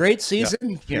 Hey, great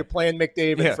season. Yeah. You're playing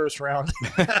McDavid first round.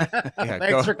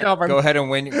 Thanks for coming. Go ahead and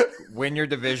win your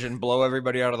division, blow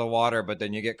everybody out of the water, but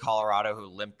then you get Colorado, who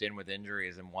limped in with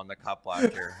injuries and won the cup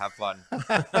last year. Have fun.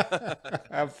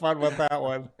 Have fun with that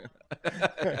one.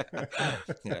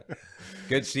 Yeah.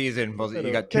 Good season.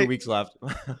 You got 2 weeks left.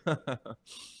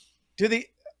 Do the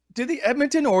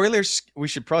Edmonton Oilers, we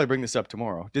should probably bring this up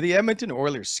tomorrow. Do the Edmonton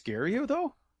Oilers scare you,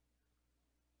 though?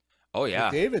 Oh,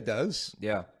 yeah. David does.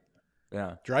 Yeah.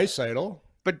 Yeah. Draisaitl.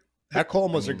 But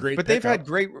Ekholm was a great But they've had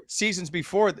great seasons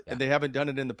before, and they haven't done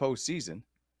it in the postseason.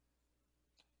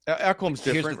 Ekholm's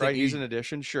different, right? He's an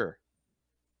addition, sure.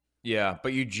 Yeah,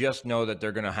 but you just know that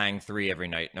they're going to hang 3 every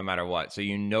night, no matter what. So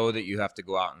you know that you have to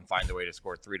go out and find a way to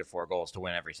score 3 to 4 goals to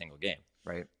win every single game,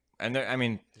 right? And I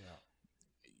mean,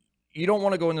 you don't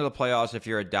want to go into the playoffs if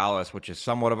you're at Dallas, which is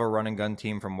somewhat of a run and gun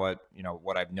team from what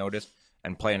I've noticed,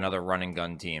 and play another run and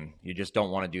gun team. You just don't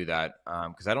want to do that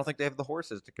because I don't think they have the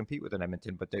horses to compete with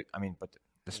Edmonton. But the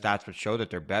stats would show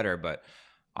that they're better. But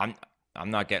I'm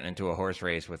not getting into a horse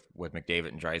race with McDavid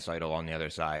and Draisaitl on the other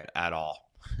side at all.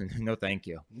 No, thank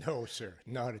you. No, sir,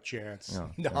 not a chance. No.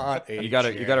 Not a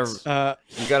chance.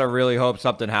 You gotta really hope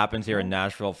something happens here and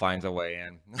Nashville finds a way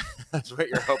in. That's what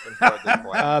you're hoping for at this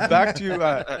point. Back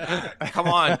to come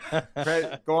on,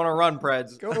 Pred, go on a run,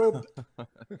 Preds. Go.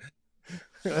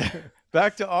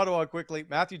 Back to Ottawa quickly.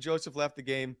 Mathieu Joseph left the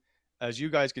game. As you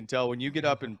guys can tell, when you get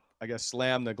up and, I guess,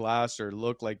 slam the glass or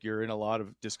look like you're in a lot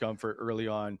of discomfort early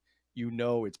on, you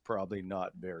know it's probably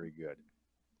not very good.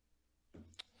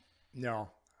 No,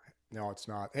 it's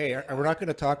not. Hey, we're not going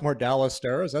to talk more Dallas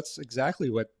Stars. That's exactly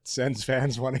what Sens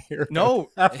fans want to hear. No.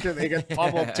 After they get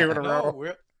pummeled 2 in a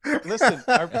row. Listen,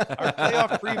 our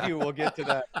playoff preview, we'll get to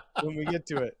that when we get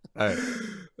to it. All right.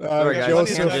 Sorry,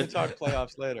 guys. We'll talk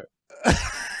playoffs later.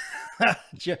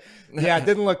 Yeah, it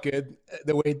didn't look good.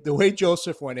 The way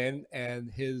Joseph went in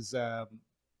and his whatever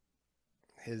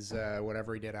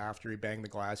he did after he banged the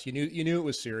glass, you knew it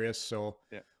was serious. So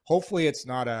hopefully it's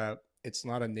not a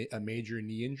major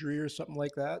knee injury or something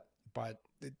like that. But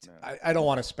I don't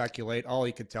want to speculate. All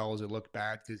he could tell is it looked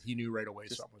bad because he knew right away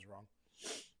something was wrong.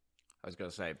 I was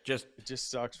gonna say, it just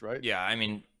sucks, right? Yeah, I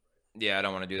mean, yeah, I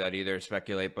don't want to do that either,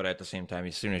 speculate. But at the same time,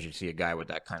 as soon as you see a guy with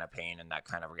that kind of pain and that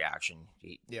kind of reaction,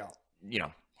 he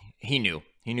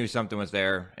knew something was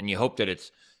there, and you hope that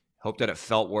it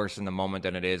felt worse in the moment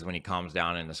than it is when he calms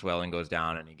down and the swelling goes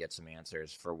down and he gets some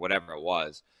answers for whatever it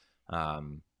was.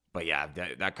 But yeah,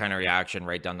 that kind of reaction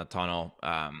right down the tunnel,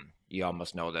 you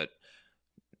almost know that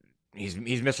he's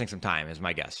missing some time, is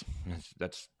my guess.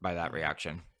 That's by that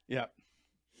reaction. Yeah.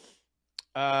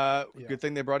 Good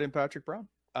thing they brought in Patrick Brown.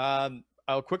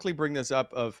 I'll quickly bring this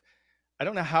up I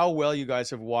don't know how well you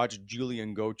guys have watched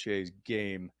Julien Gauthier's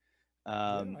game.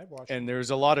 And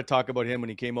there's a lot of talk about him when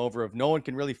he came over no one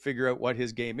can really figure out what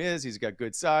his game is. He's got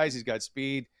good size. He's got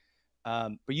speed.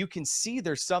 But you can see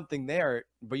there's something there,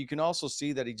 but you can also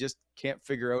see that he just can't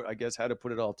figure out, I guess, how to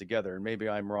put it all together. And maybe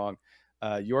I'm wrong.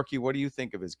 Yorkie, what do you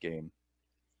think of his game?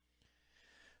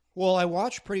 Well, I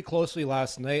watched pretty closely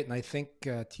last night, and I think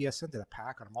TSN did a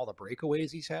pack on him, all the breakaways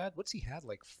he's had. What's he had,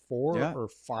 like 4 or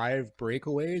 5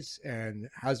 breakaways, and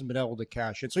hasn't been able to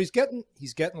cash in. So he's getting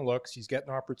looks, he's getting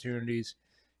opportunities.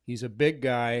 He's a big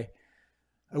guy.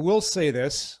 I will say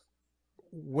this: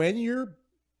 when you're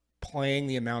playing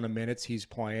the amount of minutes he's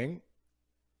playing,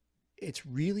 it's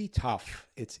really tough.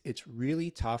 It's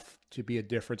really tough to be a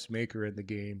difference maker in the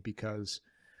game, because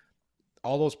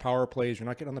all those power plays, you're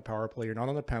not getting on the power play, you're not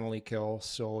on the penalty kill,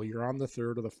 so you're on the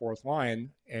 3rd or the 4th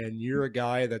line, and you're a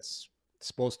guy that's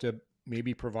supposed to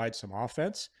maybe provide some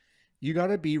offense. You got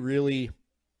to be really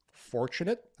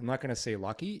fortunate. I'm not going to say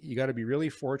lucky. You got to be really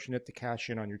fortunate to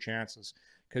cash in on your chances,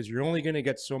 because you're only going to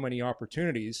get so many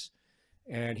opportunities,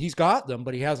 and he's got them,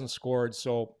 but he hasn't scored.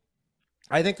 So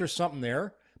I think there's something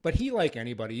there. But he, like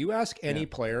anybody, you ask any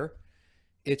player,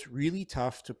 it's really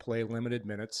tough to play limited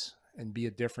minutes and be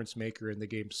a difference maker in the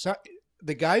game. So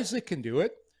the guys that can do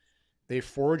it, they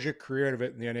forge a career out of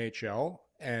it in the NHL,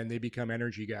 and they become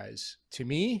energy guys. To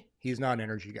me, he's not an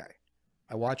energy guy.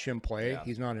 I watch him play. Yeah.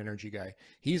 He's not an energy guy.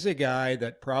 He's a guy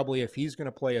that probably, if he's going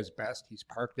to play his best, he's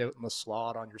parked out in the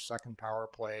slot on your second power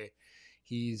play.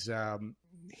 He's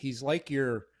like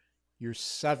your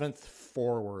 7th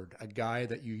forward, a guy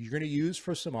that you're going to use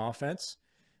for some offense.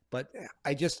 But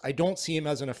I don't see him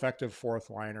as an effective 4th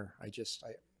liner.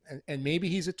 And maybe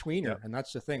he's a tweener, and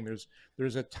that's the thing.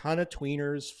 There's a ton of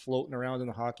tweeners floating around in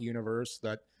the hockey universe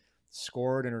that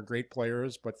scored and are great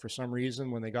players, but for some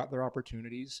reason, when they got their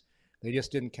opportunities, they just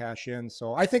didn't cash in.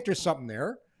 So I think there's something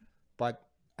there, but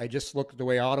I just look at the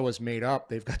way Ottawa's made up.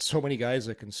 They've got so many guys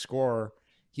that can score.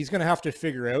 He's going to have to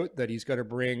figure out that he's got to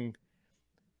bring,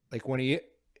 like when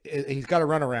he's got to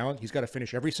run around, he's got to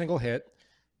finish every single hit.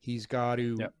 He's got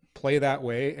to play that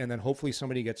way, and then hopefully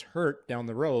somebody gets hurt down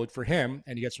the road for him,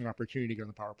 and he gets an opportunity to get on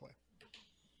the power play.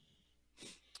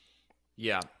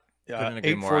 Yeah. Couldn't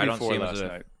agree more. I don't see him as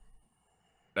night.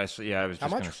 I was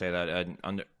just going to say that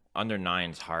under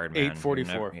 9's hard, man.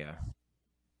 8:44.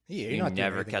 You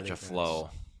never catch a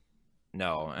flow.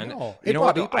 No. And no. Hey,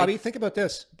 Bobby, think about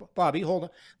this. Bobby, hold on.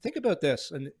 Think about this.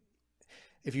 And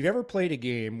if you've ever played a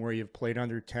game where you've played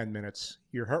under 10 minutes,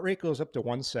 your heart rate goes up to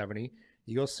 170.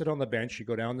 You go sit on the bench, you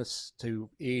go down this to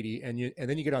 80, and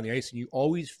then you get on the ice, and you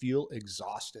always feel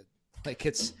exhausted. Like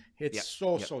it's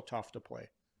so tough to play.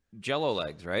 Jello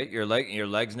legs, right? Your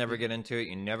legs never get into it.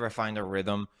 You never find a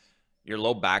rhythm. Your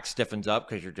low back stiffens up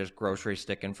because you're just grocery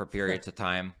sticking for periods of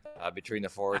time between the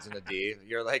forwards and the D.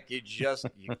 You're like, you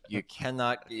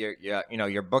cannot, you're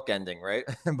bookending, right?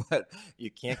 But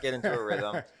you can't get into a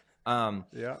rhythm.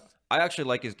 I actually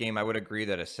like his game. I would agree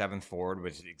that a 7th forward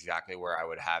was exactly where I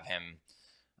would have him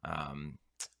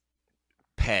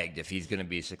pegged if he's going to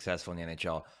be successful in the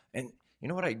NHL. And you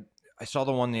know what? I saw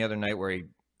the one the other night where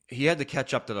he had to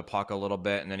catch up to the puck a little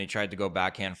bit, and then he tried to go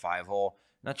backhand 5-hole.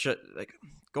 Not sure, like,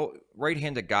 go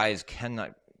right-handed guys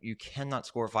cannot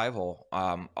score 5-hole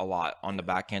a lot on the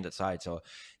backhanded side. So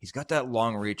he's got that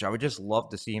long reach. I would just love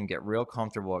to see him get real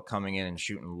comfortable at coming in and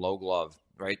shooting low glove,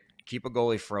 right? Keep a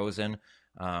goalie frozen.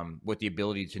 With the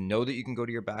ability to know that you can go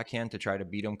to your backhand to try to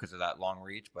beat him because of that long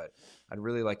reach. But I'd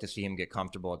really like to see him get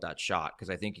comfortable at that shot, because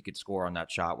I think he could score on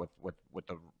that shot with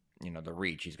the the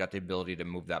reach. He's got the ability to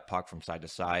move that puck from side to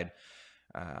side.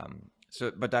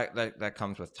 But that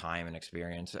comes with time and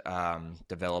experience,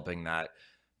 developing that.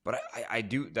 But I'm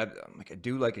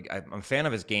a fan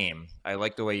of his game. I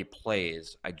like the way he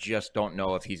plays. I just don't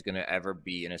know if he's going to ever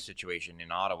be in a situation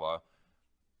in Ottawa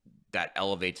that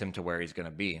elevates him to where he's going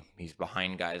to be. He's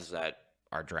behind guys that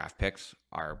are draft picks,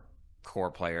 are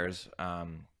core players. He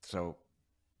kind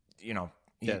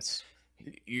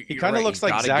of looks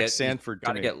like Zach Sanford.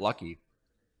 Got to get lucky.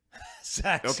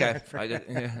 Zach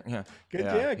Sanford.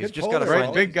 Good. He's just got a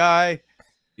right big guy.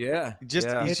 Yeah.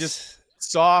 He's just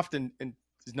soft and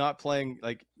he's not playing,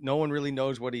 like, no one really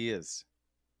knows what he is.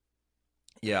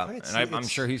 Yeah, and I'm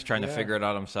sure he's trying to figure it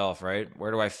out himself, right? Where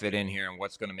do I fit in here, and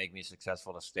what's going to make me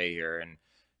successful to stay here? And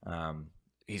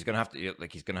he's going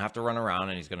to have to run around,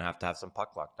 and he's going to have some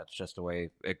puck luck. That's just the way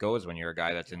it goes when you're a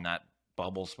guy that's in that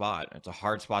bubble spot. It's a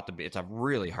hard spot to be. It's a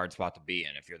really hard spot to be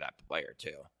in if you're that player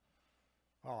too.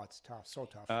 Oh, it's tough. So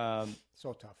tough.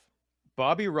 So tough.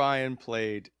 Bobby Ryan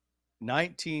played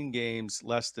 19 games,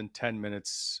 less than 10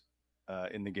 minutes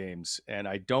in the games. And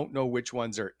I don't know which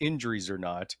ones are injuries or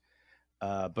not.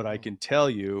 But I can tell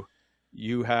you,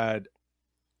 you had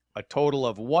a total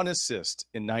of 1 assist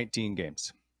in 19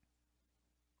 games.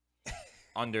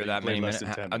 Under that many minutes?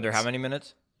 Under how many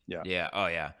minutes? Yeah. Yeah. Oh,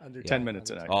 yeah. Under 10 minutes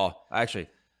a night. Oh, actually,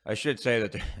 I should say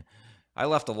that I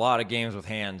left a lot of games with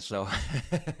hands. So,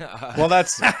 well,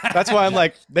 that's why I'm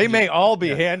like, they may all be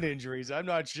hand injuries. I'm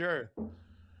not sure.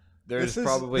 There's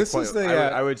probably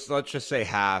I would let's just say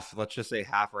half. Let's just say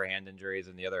half are hand injuries,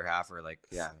 and the other half are like,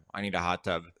 yeah, I need a hot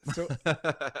tub. So,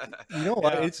 you know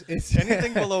what? Yeah. It's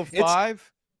anything below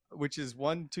 5. Which is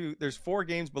 1, 2. There's 4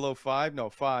 games below 5. No,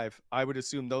 5. I would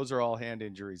assume those are all hand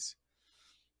injuries.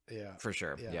 Yeah, for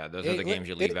sure. Yeah, those are the games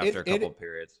you leave after a couple of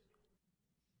periods.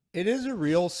 It is a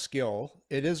real skill.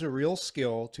 It is a real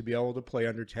skill to be able to play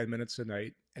under 10 minutes a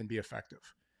night and be effective.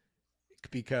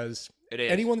 Because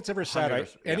anyone that's ever sat,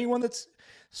 anyone that's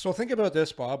so think about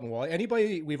this, Bob and Wally.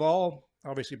 Anybody, we've all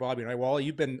obviously Bobby and I, Wally,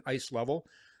 you've been ice level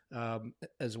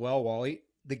as well, Wally.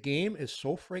 The game is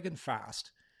so friggin'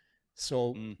 fast.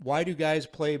 So why do guys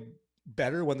play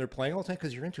better when they're playing all the time?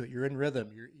 Because you're into it. You're in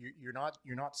rhythm. You're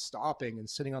not stopping and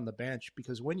sitting on the bench.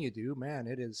 Because when you do, man,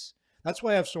 it is. That's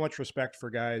why I have so much respect for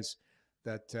guys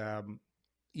that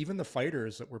even the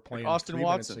fighters that were playing like Austin 3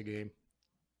 Watson. Minutes a game.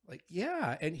 Like,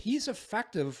 yeah, and he's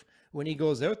effective when he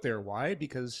goes out there. Why?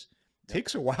 Because it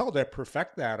takes a while to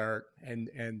perfect that art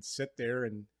and sit there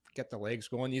and get the legs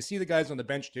going. You see the guys on the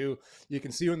bench too. You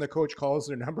can see when the coach calls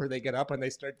their number, they get up and they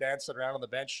start dancing around on the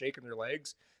bench, shaking their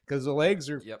legs because the legs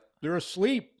are they're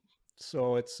asleep.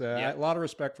 So it's a lot of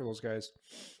respect for those guys.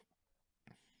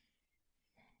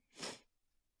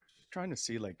 Trying to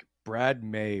see, like, Brad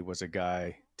May was a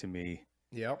guy to me.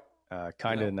 Yep.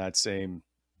 Kind of in that same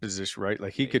position, right?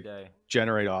 Like he could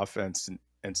generate offense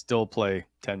and still play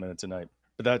 10 minutes a night.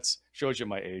 But that shows you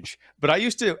my age. But I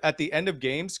used to, at the end of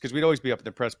games, because we'd always be up in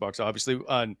the press box, obviously,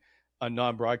 on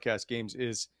non-broadcast games,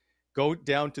 is go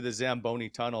down to the Zamboni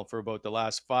tunnel for about the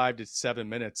last 5 to 7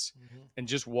 minutes and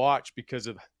just watch because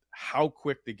of how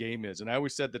quick the game is. And I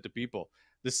always said that to people.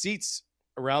 The seats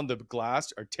around the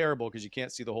glass are terrible because you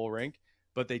can't see the whole rink,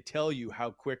 but they tell you how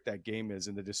quick that game is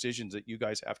and the decisions that you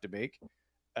guys have to make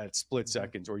at split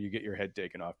seconds, or you get your head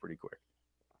taken off pretty quick.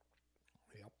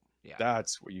 Yeah,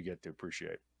 that's what you get to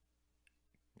appreciate.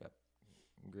 Yep,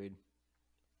 agreed.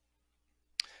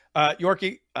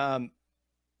 Yorkie,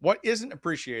 what isn't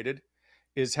appreciated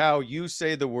is how you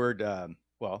say the word,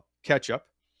 ketchup.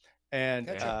 And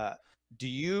do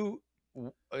you?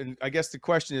 And I guess the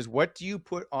question is, what do you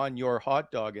put on your hot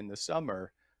dog in the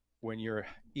summer when you're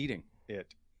eating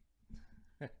it?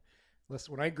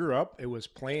 Listen, when I grew up, it was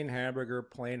plain hamburger,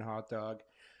 plain hot dog.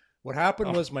 What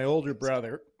happened was my older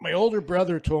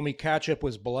brother told me ketchup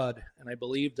was blood, and I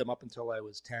believed him up until I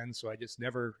was 10. So I just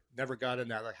never got in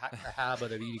that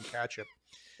habit of eating ketchup.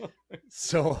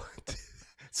 So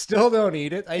still don't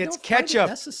eat it. It's ketchup.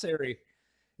 Necessary.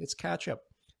 It's ketchup.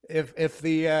 If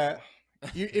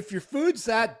your food's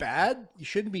that bad, you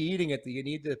shouldn't be eating it. You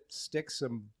need to stick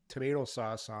some tomato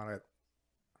sauce on it.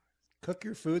 Cook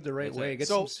your food the right way. Get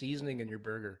some seasoning in your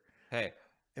burger. Hey,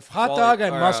 if hot dog,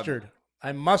 I'm mustard.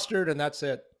 I'm mustard, and that's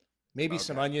it. Maybe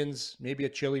some onions, maybe a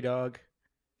chili dog,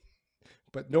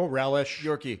 but no relish.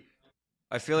 Yorkie,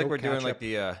 I feel like we're doing like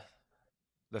the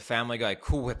Family Guy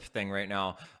Cool Whip thing right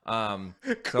now. So I'm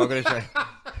gonna try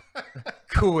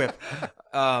Cool Whip.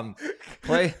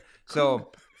 Play.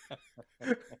 So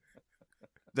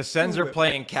the Sens are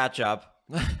playing catch up,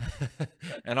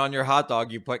 and on your hot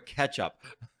dog you put ketchup.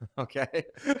 Okay.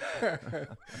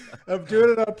 I'm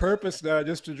doing it on purpose now,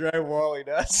 just to drive Wally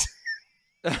nuts.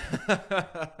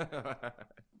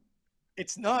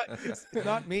 It's not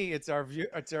me. It's our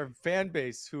fan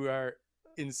base who are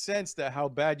incensed at how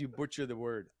bad you butcher the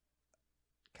word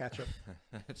ketchup.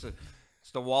 It's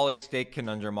the Wally steak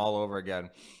conundrum all over again.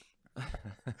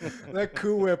 That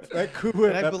Cool Whip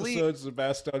episode's the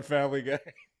best on Family Guy.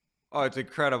 Oh, it's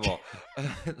incredible.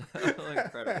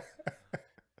 Incredible.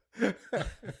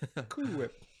 Cool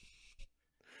Whip.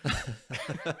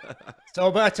 So,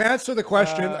 but to answer the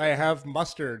question, I have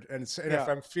mustard, and if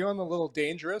I'm feeling a little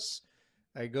dangerous,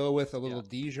 I go with a little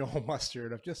Dijon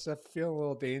mustard. If I'm feeling a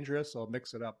little dangerous, I'll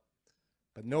mix it up,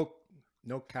 but no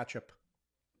ketchup.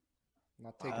 I'm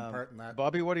not taking part in that.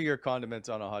 Bobby, what are your condiments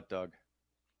on a hot dog?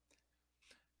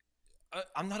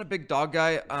 I'm not a big dog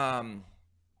guy,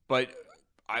 but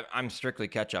I'm strictly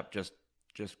ketchup. Just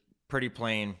pretty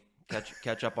plain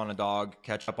ketchup on a dog,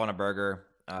 ketchup on a burger.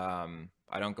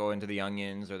 I don't go into the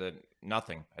onions or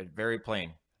nothing. Very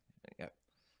plain. Yeah.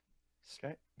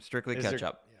 Okay. Strictly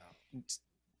ketchup.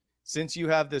 Since you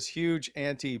have this huge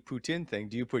anti-poutine thing,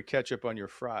 do you put ketchup on your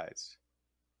fries?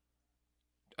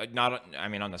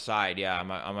 On the side. Yeah,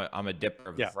 I'm a dipper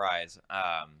of the fries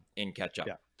in ketchup.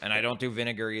 Yeah. And I don't do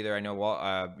vinegar either. I know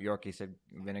Yorkie said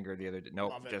vinegar the other day.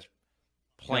 Nope, just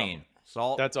plain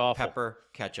salt, that's awful. Pepper,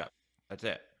 ketchup. That's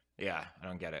it. Yeah, I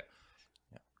don't get it.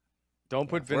 Yeah. Don't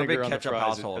put vinegar on the fries.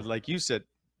 Household. Like you said,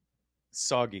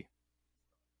 soggy.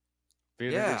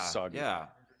 Vinegar's soggy. Yeah.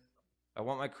 I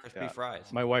want my crispy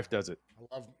fries. My wife does it.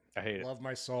 I hate it. Love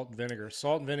my salt and vinegar.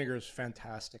 Salt and vinegar is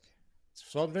fantastic.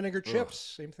 Salt and vinegar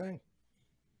chips, same thing.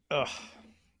 Ugh.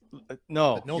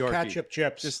 No. But no Yorkie. Ketchup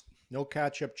chips. No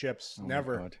ketchup chips. Oh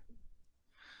Never.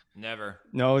 Never.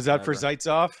 No, is that for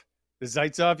Zaitsov? Does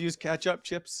Zaitsov use ketchup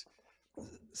chips?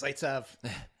 Zaitsov.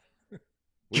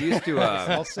 We used to.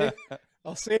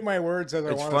 I'll say my words as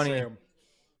I want to say them.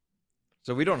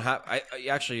 So we don't have.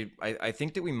 I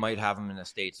think that we might have them in the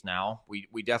States now.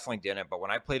 We definitely didn't. But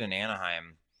when I played in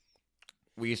Anaheim,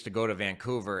 we used to go to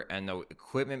Vancouver, and the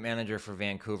equipment manager for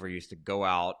Vancouver used to go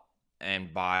out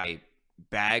and buy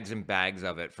bags and bags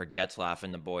of it for Getzlaff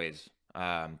and the boys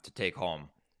to take home.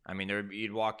 I mean,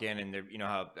 you'd walk in, and you know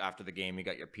how after the game you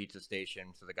got your pizza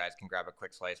station, so the guys can grab a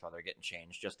quick slice while they're getting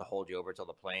changed, just to hold you over till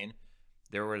the plane.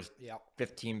 There was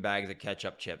 15 bags of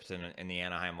ketchup chips in the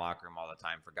Anaheim locker room all the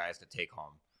time for guys to take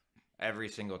home. Every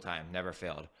single time, never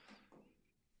failed.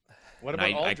 What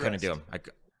about all I couldn't do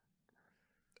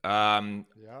them.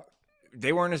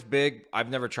 They weren't as big. I've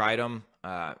never tried them.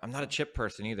 I'm not a chip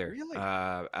person either, really?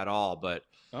 At all. But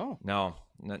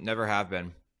never have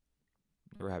been.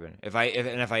 Never have been. If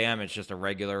I am, it's just a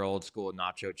regular old school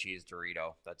nacho cheese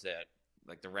Dorito. That's it,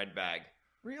 like the red bag.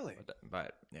 Really?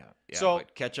 But yeah. So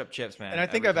but ketchup chips, man. And I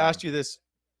think I've asked you this.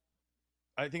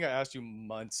 I think I asked you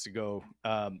months ago.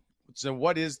 So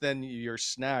what is then your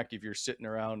snack if you're sitting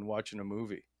around watching a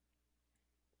movie?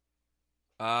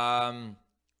 I'm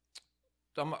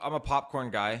a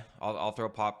popcorn guy. I'll throw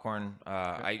popcorn.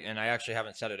 I actually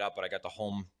haven't set it up, but I got the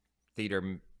home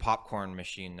theater popcorn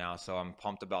machine now, so I'm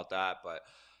pumped about that. But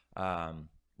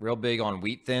real big on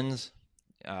wheat thins.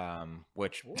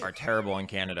 Which are terrible in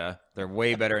Canada. They're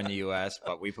way better in the U.S.,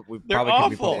 but we put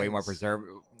way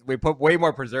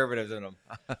more preservatives in them.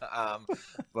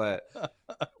 But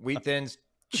wheat thins,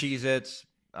 Cheez-Its,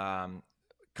 kind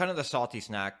of the salty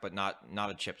snack, but not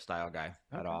a chip style guy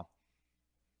at all.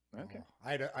 Okay.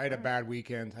 I had a bad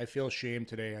weekend. I feel shame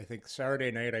today. I think Saturday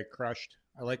night I crushed.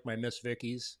 I like my Miss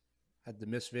Vicky's. Had the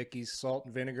Miss Vicky's salt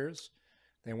and vinegars.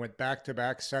 Then went back to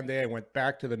back. Sunday I went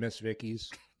back to the Miss Vicky's.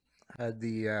 Had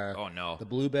the the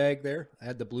blue bag there. I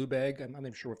had the blue bag. I'm not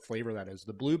even sure what flavor that is.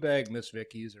 The blue bag Miss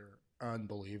Vicky's are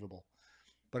unbelievable.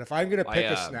 But if I'm gonna pick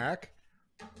a snack,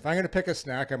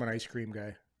 I'm an ice cream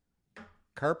guy.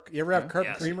 You ever have Carp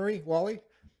Creamery, Wally?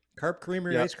 Carp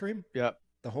Creamery ice cream? Yeah.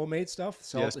 The homemade stuff?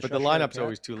 Yes, but the lineup's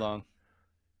always too long.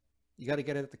 You got to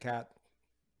get it at the Cat.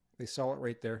 They sell it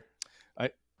right there.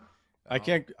 I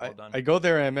can't. I go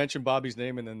there and I mention Bobby's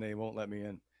name and then they won't let me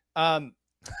in. I don't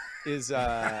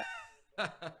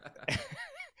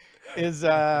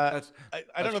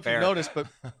know if you've noticed, but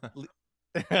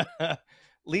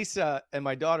Lisa and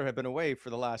my daughter have been away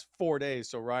for the last 4 days,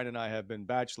 so Ryan and I have been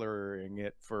bacheloring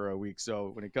it for a week.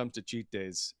 So when it comes to cheat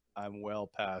days, I'm well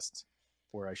past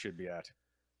where I should be at.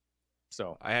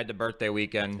 So I had the birthday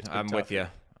weekend. I'm tough. With you.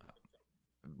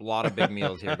 A lot of big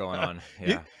meals here going on.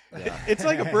 Yeah, it's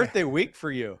like a birthday week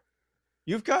for you.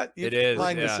 You've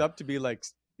lined this up to be like,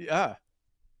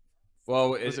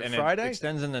 Well, it Friday? It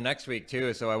extends into next week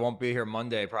too, so I won't be here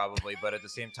Monday probably. But at the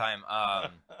same time, I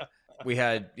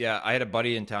had a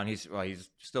buddy in town. He's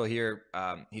still here.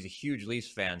 He's a huge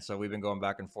Leafs fan, so we've been going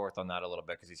back and forth on that a little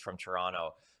bit because he's from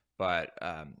Toronto. But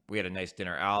we had a nice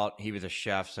dinner out. He was a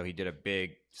chef, so he did a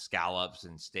big scallops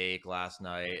and steak last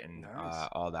night and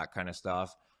all that kind of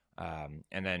stuff.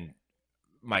 And then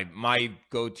my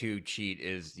go-to cheat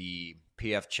is the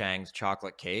P.F. Chang's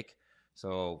chocolate cake.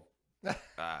 So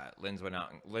Lynn's went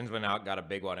out, got a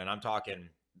big one, and I'm talking.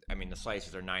 I mean, the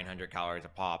slices are 900 calories a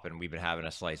pop, and we've been having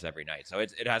a slice every night. So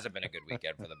it hasn't been a good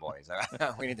weekend for the boys.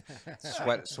 We need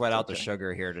to sweat out the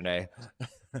sugar here today.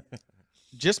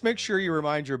 Just make sure you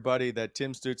remind your buddy that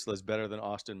Tim Stützle is better than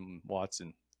Austin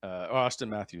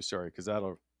Matthews. Sorry, because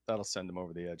that'll send him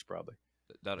over the edge probably.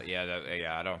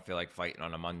 I don't feel like fighting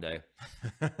on a Monday.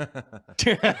 All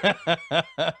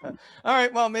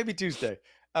right, well, maybe Tuesday.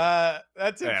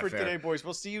 That's it for today, boys.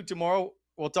 We'll see you tomorrow.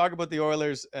 We'll talk about the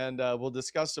Oilers and we'll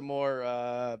discuss some more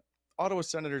Ottawa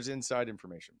Senators inside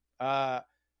information.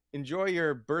 Enjoy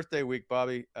your birthday week,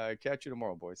 Bobby. Catch you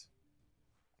tomorrow, boys.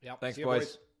 Yeah, thanks,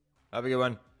 boys. Have a good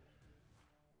one.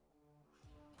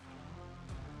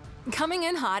 Coming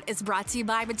In Hot is brought to you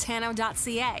by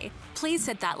Botano.ca. Please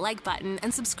hit that like button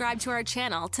and subscribe to our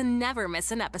channel to never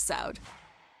miss an episode.